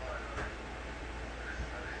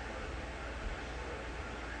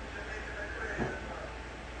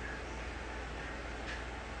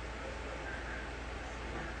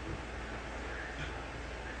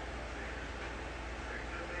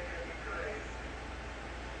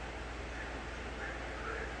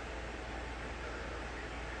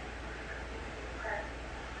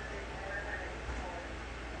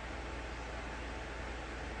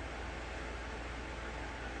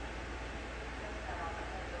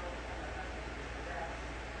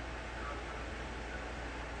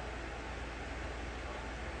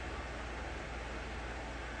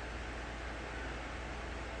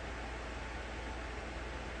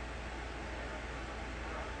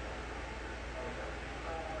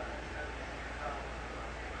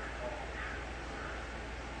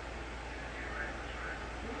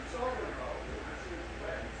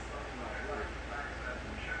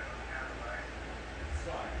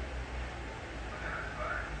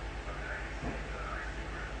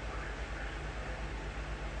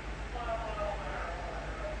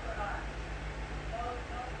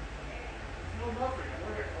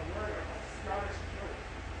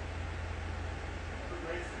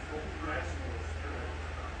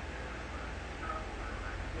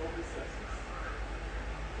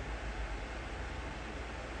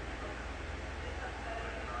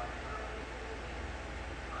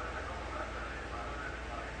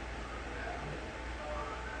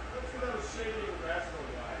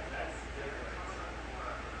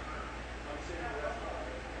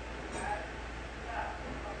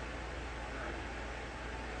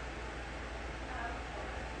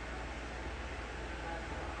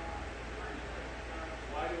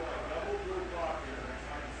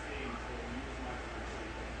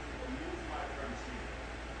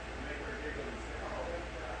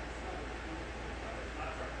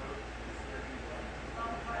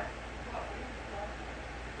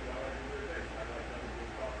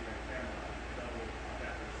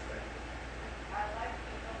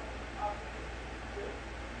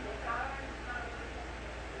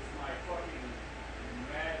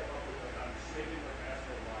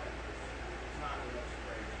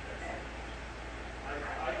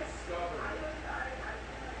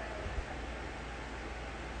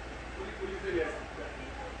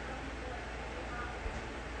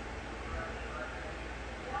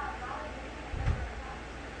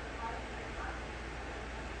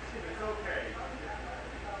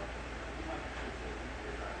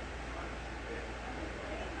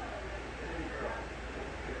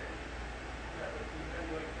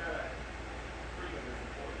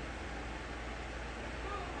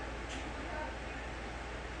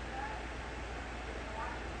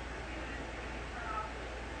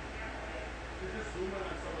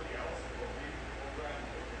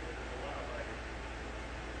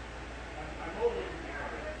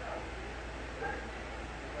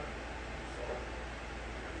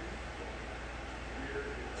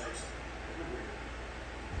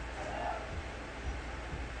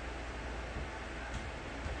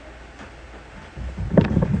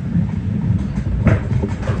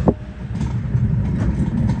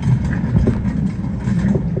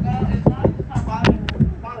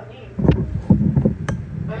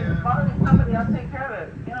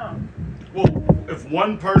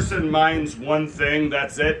 One person minds one thing,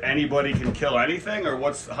 that's it. Anybody can kill anything, or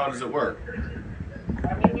how does it work?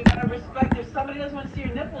 I mean, you gotta respect. If somebody doesn't want to see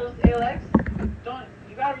your nipples, Alex,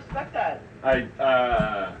 you gotta respect that.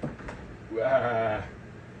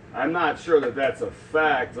 I'm not sure that that's a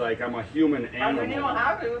fact. Like, I'm a human animal. I mean, you don't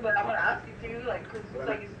have to, but I'm gonna ask you to, like, 'cause it's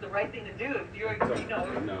like it's the right thing to do. If you're,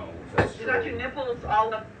 No, that's you true. got your nipples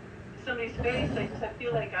all up somebody's face, I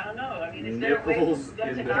feel like, I don't know. I mean, is there a way for Nipples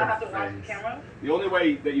them to in not their have to watch the face. camera? The only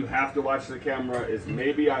way that you have to watch the camera is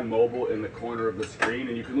maybe on mobile in the corner of the screen,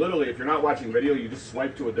 and you can literally, if you're not watching video, you just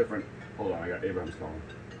swipe to a different. Hold on, I got Abraham's calling.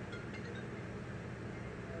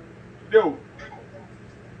 Yo,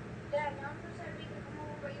 Dad, Mom said we can come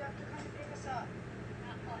over, but you have to come pick us up.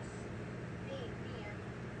 Not us. Me and...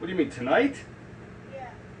 what do you mean tonight? Yeah.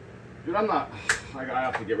 Dude, I'm not. I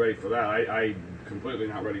have to get ready for that. I completely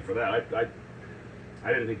not ready for that.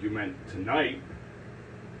 I didn't think you meant tonight.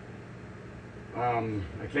 I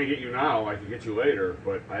can't get you now. I can get you later,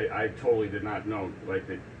 but I totally did not know like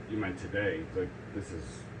that you meant today. Like this is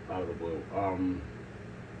out of the blue. I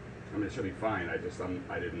mean, it should be fine. I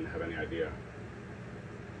didn't have any idea.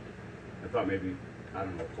 I thought maybe, I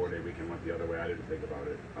don't know, 4-day weekend went the other way. I didn't think about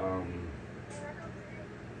it.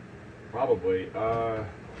 Probably.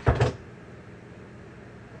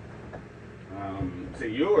 Is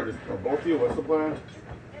it you or both of you? What's the plan?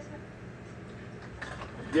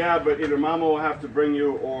 Yeah, but either Mama will have to bring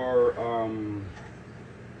you or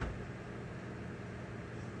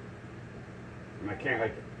and I can't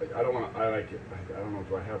like I don't want to I don't know,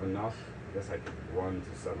 do I have enough? I guess I could run to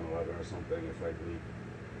 7-Eleven or something if I need.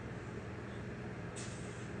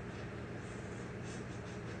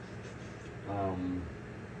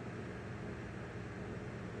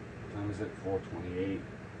 Time is it? 4:28.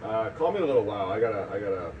 Call me in a little while. I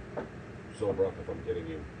gotta sober up if I'm getting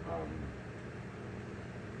you.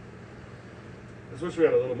 I just wish we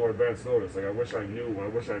had a little more advance notice. Like I wish I knew. I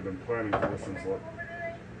wish I'd been planning for this since.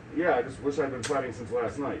 Yeah, I just wish I'd been planning since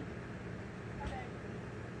last night. Okay.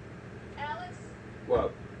 Alex?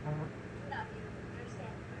 What? Nothing.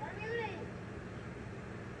 Understand. What are you doing?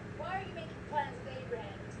 Why are you making plans with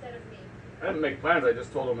Abraham instead of me? I didn't make plans. I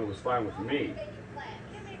just told him it was fine with Why are me. you making plans?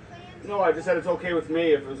 You didn't make plans? No, I just said it's okay with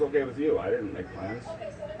me if it was okay with you. I didn't make plans.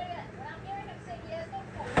 Okay, so again, when I'm hearing him say he has no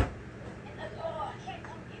phone, and oh, I can't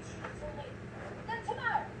come get you until late. Then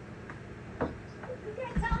tomorrow. You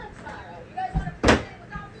can't tell him tomorrow. You guys want to plan it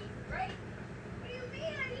without me, right? What do you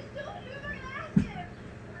mean? I just told you were gonna ask him.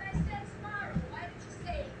 When I said tomorrow, why did you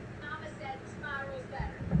say Mama said tomorrow's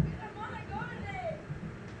better? Because I want to go today.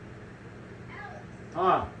 Alex,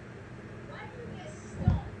 Huh? why do you get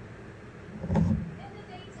stoned in the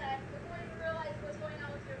daytime before you realize what's going on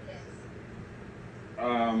with your kids?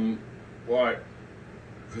 What?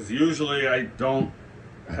 Because usually I don't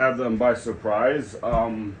have them by surprise.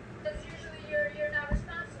 Because usually you're not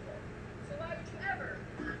responsible. So why would you ever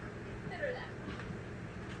consider that?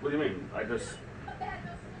 What do you mean? I just. A bad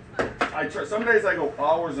no school tomorrow. Some days I go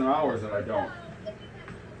hours and hours and I don't. No, if you have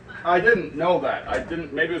school tomorrow. I didn't know that. I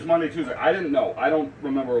didn't. Maybe it was Monday, Tuesday. I didn't know. I don't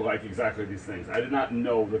remember like exactly these things. I did not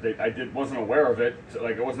know that they. Wasn't aware of it.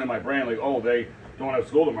 Like it wasn't in my brain. Like, oh, they don't have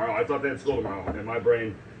school tomorrow. I thought they had school tomorrow. In my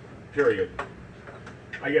brain, period.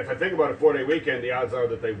 I guess if I think about a 4-day weekend, the odds are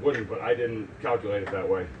that they wouldn't. But I didn't calculate it that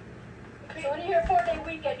way. So when you hear 4-day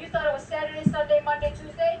weekend, you thought it was Saturday, Sunday, Monday,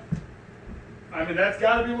 Tuesday? I mean, that's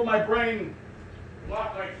got to be what my brain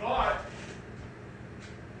thought.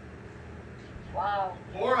 Wow.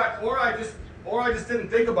 Or I just didn't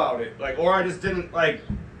think about it. Like, or I just didn't like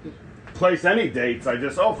place any dates. I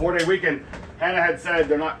just 4-day weekend. Hannah had said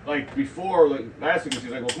they're not like before like last week. She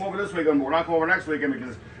was like, "Well, come over this weekend, but we're not coming over next weekend because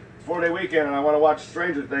it's 4-day weekend and I want to watch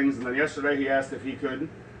Stranger Things." And then yesterday he asked if he could.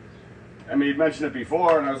 I mean, he'd mentioned it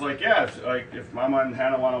before, and I was like, "Yeah, like if Mama and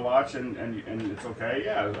Hannah want to watch and it's okay,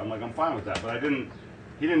 yeah." I'm like, I'm fine with that. But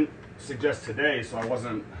he didn't suggest today, so I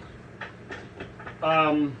wasn't.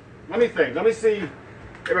 Let me think. Let me see.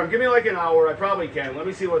 Abraham, give me like an hour. I probably can. Let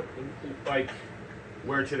me see what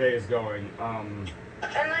where today is going. And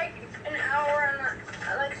like an hour and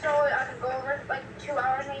like so I could go over like 2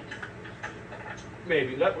 hours maybe.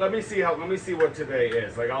 Maybe. Let me see what today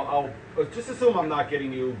is. Like I'll just assume I'm not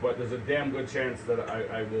getting you, but there's a damn good chance that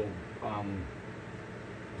I will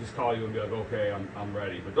just call you and be like, okay, I'm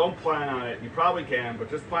ready. But don't plan on it. You probably can, but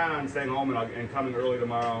just plan on staying home and coming early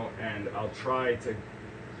tomorrow. And I'll try to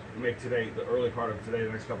make today, the early part of today,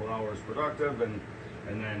 the next couple hours, productive, and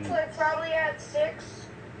then Like probably at 6.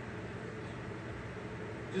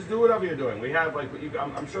 just do whatever you're doing. We have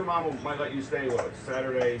I'm sure Mom might let you stay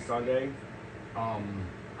Saturday, Sunday. I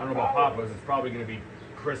don't know about Papa's. It's probably going to be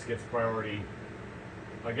Chris gets priority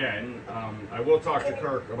again. I will talk to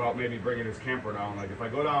Kirk about maybe bringing his camper down. Like if I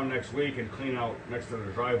go down next week and clean out next to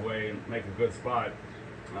the driveway and make a good spot,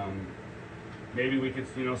 maybe we could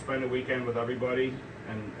spend a weekend with everybody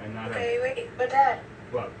and not have. Okay, wait, but Dad.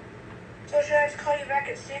 What? So should I just call you back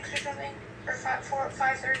at 6 or something? Or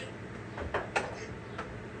 5:30?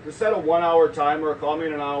 Just set a 1-hour timer. Call me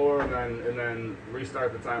in an hour, and then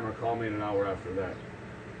restart the timer. Call me in an hour after that.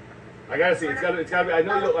 I gotta see. It's gotta be. I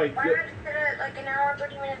know you'll like. Why not just set it like an hour,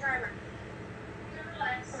 30-minute timer?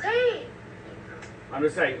 Okay. I'm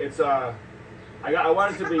just saying it's I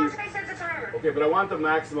want it to be. How should I set the timer? Okay, but I want the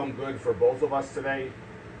maximum good for both of us today.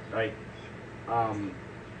 Like, I mean,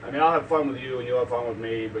 I'll have fun with you, and you'll have fun with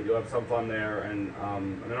me, but you'll have some fun there. And I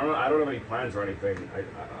mean, I don't have any plans or anything.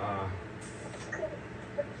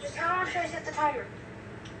 Just how long should I set the timer?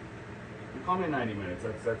 You call me in 90 minutes.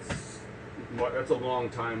 That's a long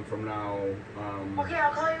time from now. Okay,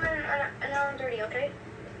 I'll call you in an hour and 30. Okay.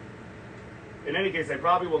 In any case, I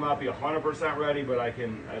probably will not be 100% ready, but I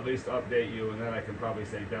can at least update you, and then I can probably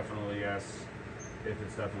say definitely yes, if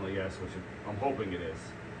it's definitely yes, which I'm hoping it is.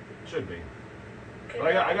 Should be. Okay.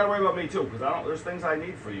 But I got to worry about me too, because there's things I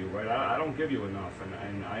need for you, right? I don't give you enough,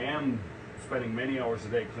 and I am spending many hours a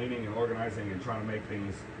day cleaning and organizing and trying to make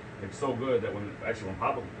things like so good that when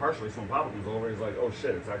Papa comes over, he's like, oh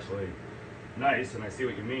shit, it's actually nice, and I see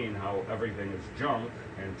what you mean, how everything is junk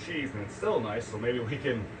and cheap, and it's still nice, so maybe we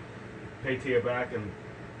can pay Tia back and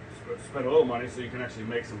spend a little money so you can actually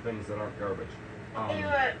make some things that aren't garbage. Tell you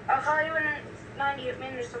what, I'll call you in 90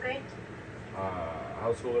 minutes, okay?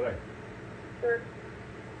 How's school today? Sure.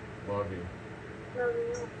 Love you. Love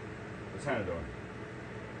you. What's Hannah doing?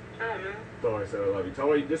 I don't know. Tell her I said I love you.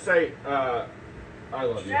 Tell her, just say, I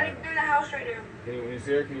love She's you. not Hannah. even in the house right now. When you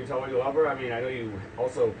see her, can you tell her you love her? I mean, I know you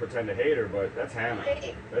also pretend to hate her, but that's Hannah.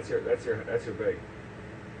 Hey. That's your big.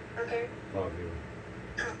 Okay. Love you.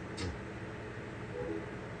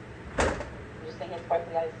 I'm just saying it's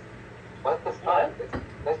quite nice. What the fuck?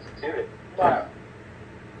 Let's do it. Wow.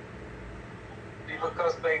 People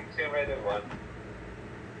cosplaying Tomb Raider 1.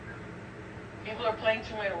 People are playing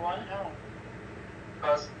Tomb Raider 1? How?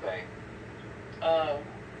 Cosplay. I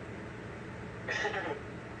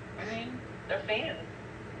mean, they're fans.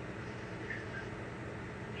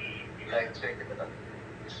 Like, check it out.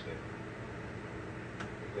 This way.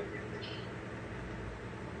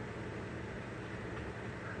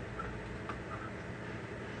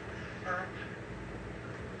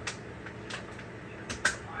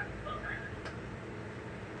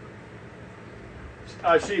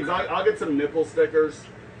 Sheebs, I'll get some nipple stickers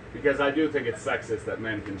because I do think it's sexist that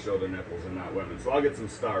men can show their nipples and not women. So I'll get some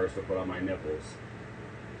stars to put on my nipples.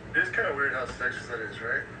 It's kind of weird how sexist that is,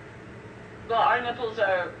 right? Well, our nipples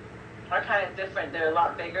are kind of different. They're a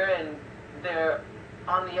lot bigger, and they're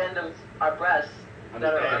on the end of our breasts. On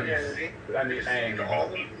That the are ends. On the ends. All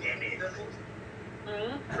the nipples?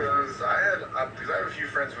 Hmm? Because I have a few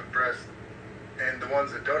friends with breasts, and the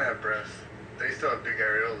ones that don't have breasts, they still have big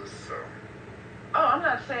areolas, so. Oh, I'm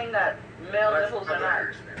not saying that male That's nipples are what not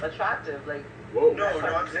others do. attractive. Like, Whoa. No,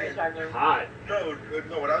 that's I'm saying- attractive. Hot. No,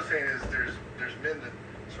 what I was saying is there's men that,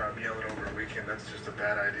 sorry, I'm yelling over a weekend, that's just a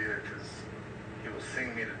bad idea, because he will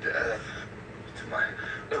sing me to death.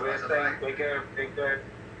 So we're saying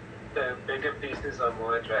the bigger pieces are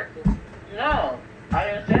more attractive. No, I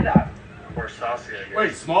didn't say that. More saucy, I guess.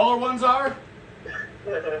 Wait, smaller ones are?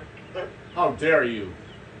 How dare you?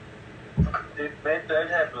 Men don't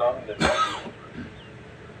have long nipples.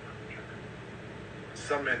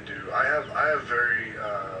 Some men do. I have very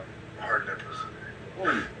hard nipples.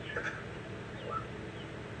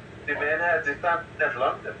 Do men have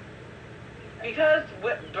long nipples? Because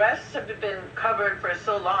breasts have been covered for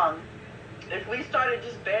so long, if we started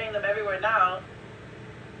just burying them everywhere now,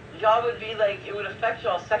 y'all would be like, it would affect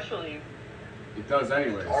y'all sexually. It does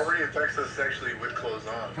anyways. It already affects us sexually with clothes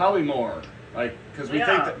on. Probably more. Like, because we Yeah.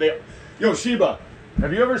 think that they. Yo, Sheba,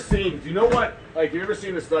 have you ever seen? Do you know what? Like, have you ever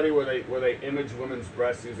seen a study where they image women's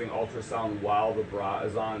breasts using ultrasound while the bra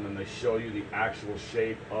is on, and then they show you the actual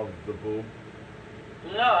shape of the boob?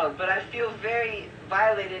 No, but I feel very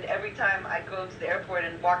violated every time I go to the airport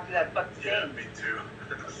and walk through that fucking Yeah, thing. me too.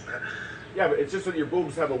 Yeah, but it's just that your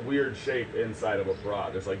boobs have a weird shape inside of a bra.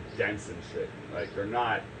 There's like dents and shit. Like they're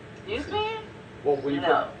not. Excuse me? Well, when you No.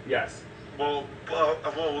 put yes, well,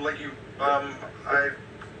 like you, I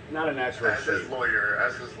not a natural as his shape.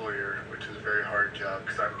 lawyer, which is a very hard job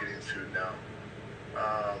because I'm getting sued now.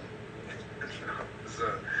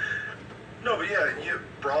 So, no, but yeah,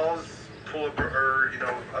 bras, pull up, or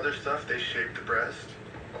other stuff. They shape the breast,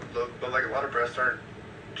 but like a lot of breasts aren't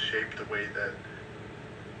shaped the way that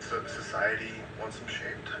society wants them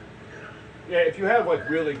shaped. Yeah, if you have like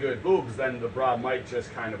really good boobs, then the bra might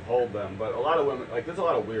just kind of hold them. But a lot of women, like there's a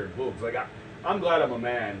lot of weird boobs. Like I'm glad I'm a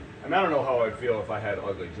man, and I don't know how I'd feel if I had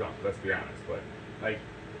ugly junk. Let's be honest, but like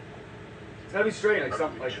it's gotta be straight, like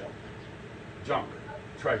something like junk,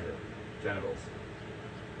 treasure, genitals.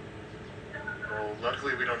 Well,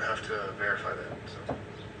 luckily we don't have to verify that.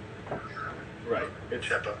 So. Right. It's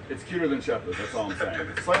Chepa. It's cuter than Chepa's. That's all I'm saying.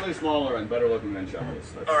 It's slightly smaller and better looking than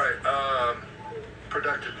Chepa's. That's, All right.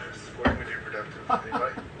 Productiveness. What do we do productive?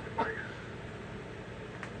 Anybody?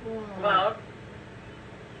 Well,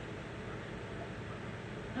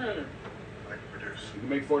 Like produce. You can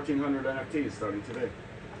make 1,400 NFTs starting today.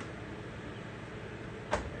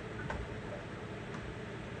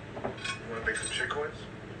 You want to make some shit coins?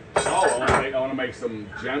 Oh, I want to make some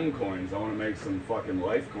gem coins. I want to make some fucking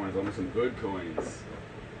life coins. I want to make some good coins.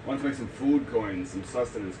 I want to make some food coins, some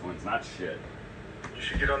sustenance coins, not shit. You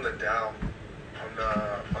should get on the DAO,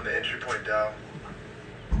 on the entry point DAO,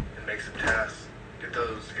 and make some tasks. Get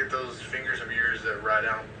those fingers of yours that write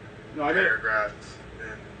out No, I mean, paragraphs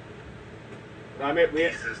and we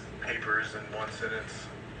pieces, papers in one sentence.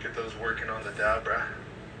 Get those working on the DAO, bruh.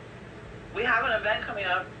 we have an event coming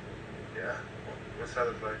up. Yeah. What's that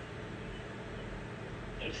look like?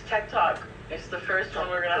 It's Tech Talk. It's the first one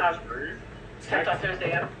we're gonna have. Tech Talk Thursday.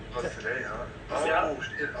 Yeah. Oh, it's today, huh? Oh Yeah.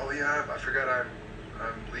 shit! Oh yeah, I forgot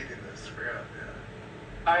I'm leading this. Forgot.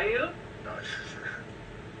 Yeah. Are you? No, it's just,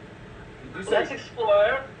 you Let's say,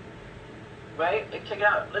 explore. Right? Like, check it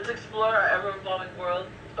out. Let's explore our ever-evolving world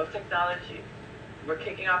of technology. We're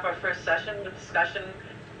kicking off our first session with discussion.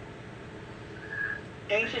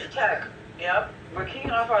 Ancient tech. Yep. We're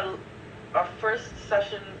kicking off our first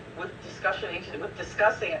session with discussing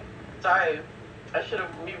it. Sorry, I should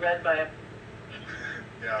have reread my.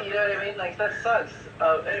 yeah. You know what I mean? Like, that sucks.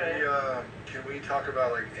 Anyway, Can we talk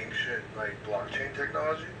about like ancient like blockchain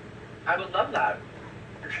technology? I would love that.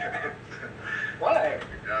 Why?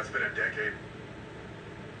 Yeah, it's been a decade.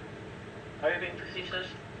 Are you being facetious?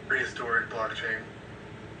 Prehistoric blockchain.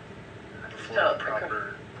 Before So, a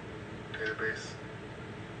proper database.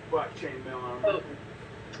 blockchain mill on. Oh,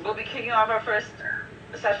 we'll be kicking off our first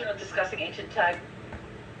session of discussing ancient tech.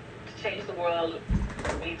 To change the world,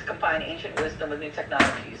 we need to combine ancient wisdom with new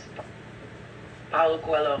technologies. Paulo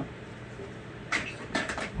Coelho.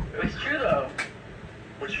 It's true though.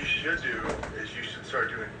 What you should do is you should start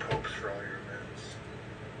doing popes for all your events.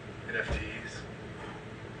 NFTs.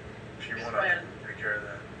 If you want to Explain. take care of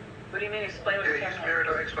that. What do you mean? Explain what you're Yeah, use talking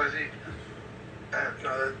Mirror.xyz.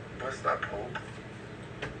 No, that's not pope.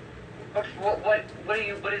 about.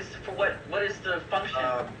 What is the function?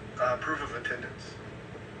 Proof of attendance.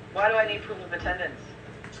 Why do I need proof of attendance?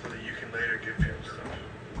 So that you can later give people stuff.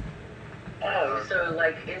 Oh, so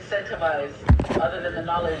like incentivize other than the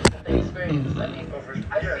knowledge that they experience. I mean,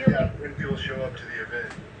 I feel like when people show up to the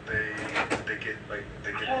event, they get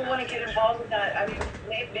I don't want to get involved with that. I mean,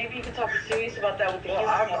 maybe you can talk serious about that with the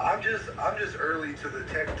Well, kids. I'm just early to the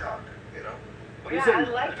tech talk, you know. Well, yeah, I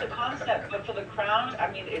like the concept, but for the crown, I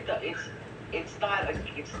mean, it's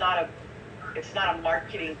not a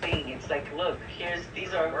marketing thing. It's like, look,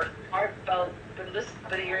 these are heartfelt,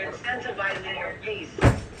 but you're incentivizing your base.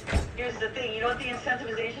 Here's the thing, you know what the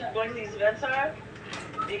incentivization of going to these events are?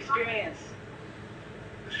 The experience.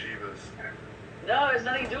 The Shivas. No, it has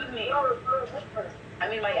nothing to do with me. I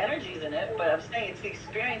mean, my energy's in it, but I'm saying it's the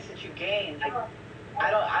experience that you gain. Like,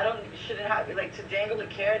 shouldn't have, like, to dangle the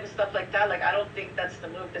carrot and stuff like that. Like, I don't think that's the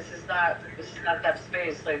move. This is not that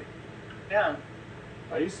space. Like, yeah.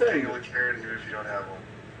 Are you saying? Tangle a carrot even if you don't have one.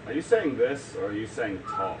 Are you saying this or are you saying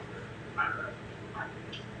talk?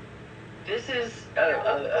 This is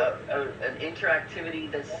an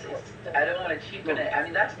interactivity that's, I don't want to cheapen it. I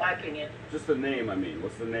mean, that's my opinion. Just the name, I mean.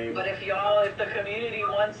 What's the name? But if the community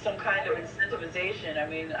wants some kind of incentivization, I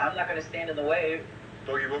mean, I'm not going to stand in the way.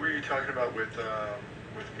 Bogey, what were you talking about with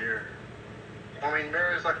Mirror? I mean,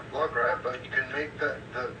 Mirror is like a blog, right? But you can make the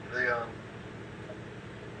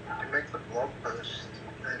blog post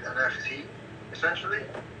an NFT, essentially.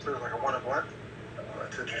 So it's like a one-of-one. Oh,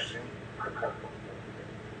 that's interesting.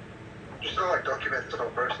 Just to like document the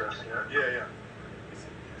whole process, you know? Yeah.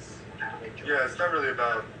 Yeah, it's not really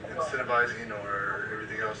about incentivizing or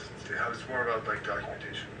everything else. It's more about like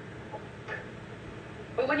documentation.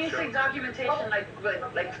 But when you say documentation,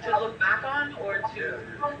 like to look back on or to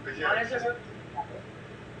monitor?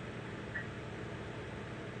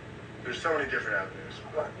 There's so many different avenues.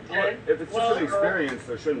 Okay. If it's just an experience,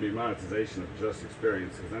 there shouldn't be monetization of just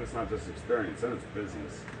experience, because then it's not just experience, then it's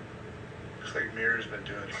business. Looks like Mirror's been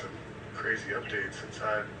doing some crazy updates since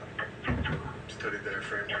I've studied their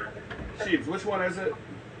framework. Sheebs, which one is it?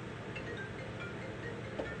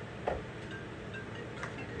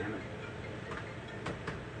 Damn it.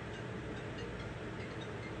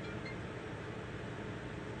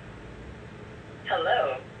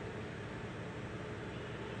 Hello.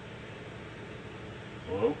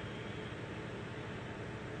 Hello?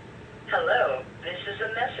 Hello. This is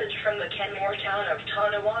a message from the Kenmore town of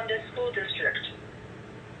Tonawanda School District.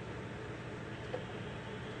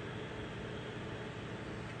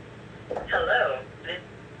 Hello.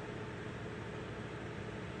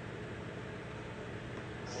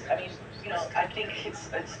 I mean, you know, I think it's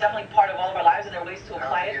definitely part of all of our lives, and there are ways to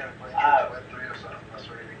apply it. Web3 or something. That's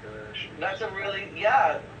really good. That's a really,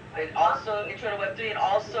 yeah. And also intro to Web3 and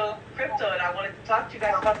also crypto. And I wanted to talk to you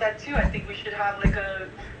guys about that too. I think we should have like a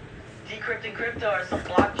decrypting crypto or some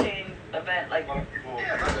blockchain event. Like,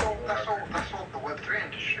 Yeah, that's all the Web3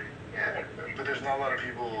 industry. Yeah. But there's not a lot of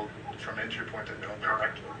people from entry point that don't know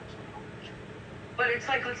crypto. but it's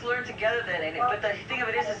like, let's learn together then. And but the thing of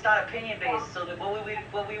it is, it's not opinion based. So that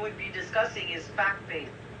what we would be discussing is fact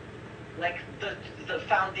based, like the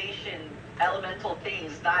foundation, elemental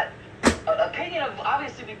things, not opinion of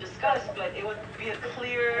obviously we've discussed, but it would be a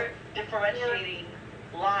clear differentiating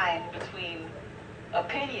line between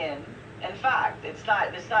opinion and fact. It's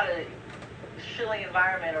not a shilling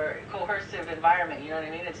environment or coercive environment, you know what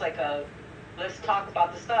I mean? It's like a let's talk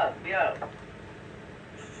about the stuff, yeah.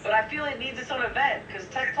 But I feel it needs its own event because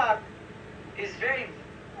Tech Talk is very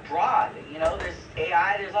broad, you know, there's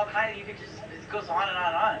AI, there's all kinds of, you could just, it goes on and on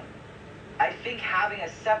and on. I think having a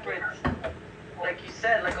separate, like you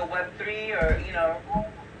said, like a Web3 or, you know,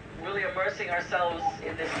 really immersing ourselves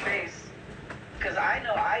in this space. Because I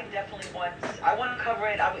know I definitely want to cover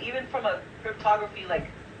it, even from a cryptography, like,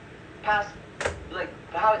 past, like,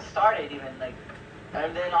 how it started even, like,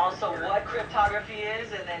 and then also what cryptography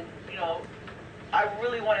is, and then, you know, I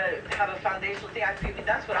really want to have a foundational thing. I mean,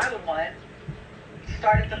 that's what I would want.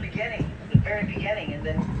 Start at the beginning, the very beginning, and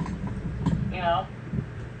then, you know.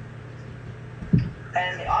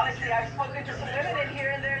 And honestly, I've spoken to some women in here,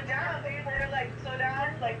 and they're down. They're like so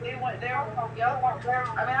down. Like they're. I mean,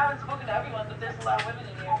 I haven't spoken to everyone, but there's a lot of women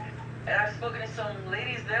in here. And I've spoken to some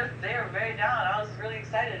ladies. They're very down. I was really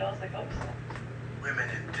excited. I was like, oops. Women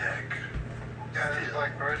in tech. Yeah, there's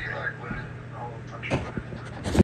like already like women, a whole bunch of women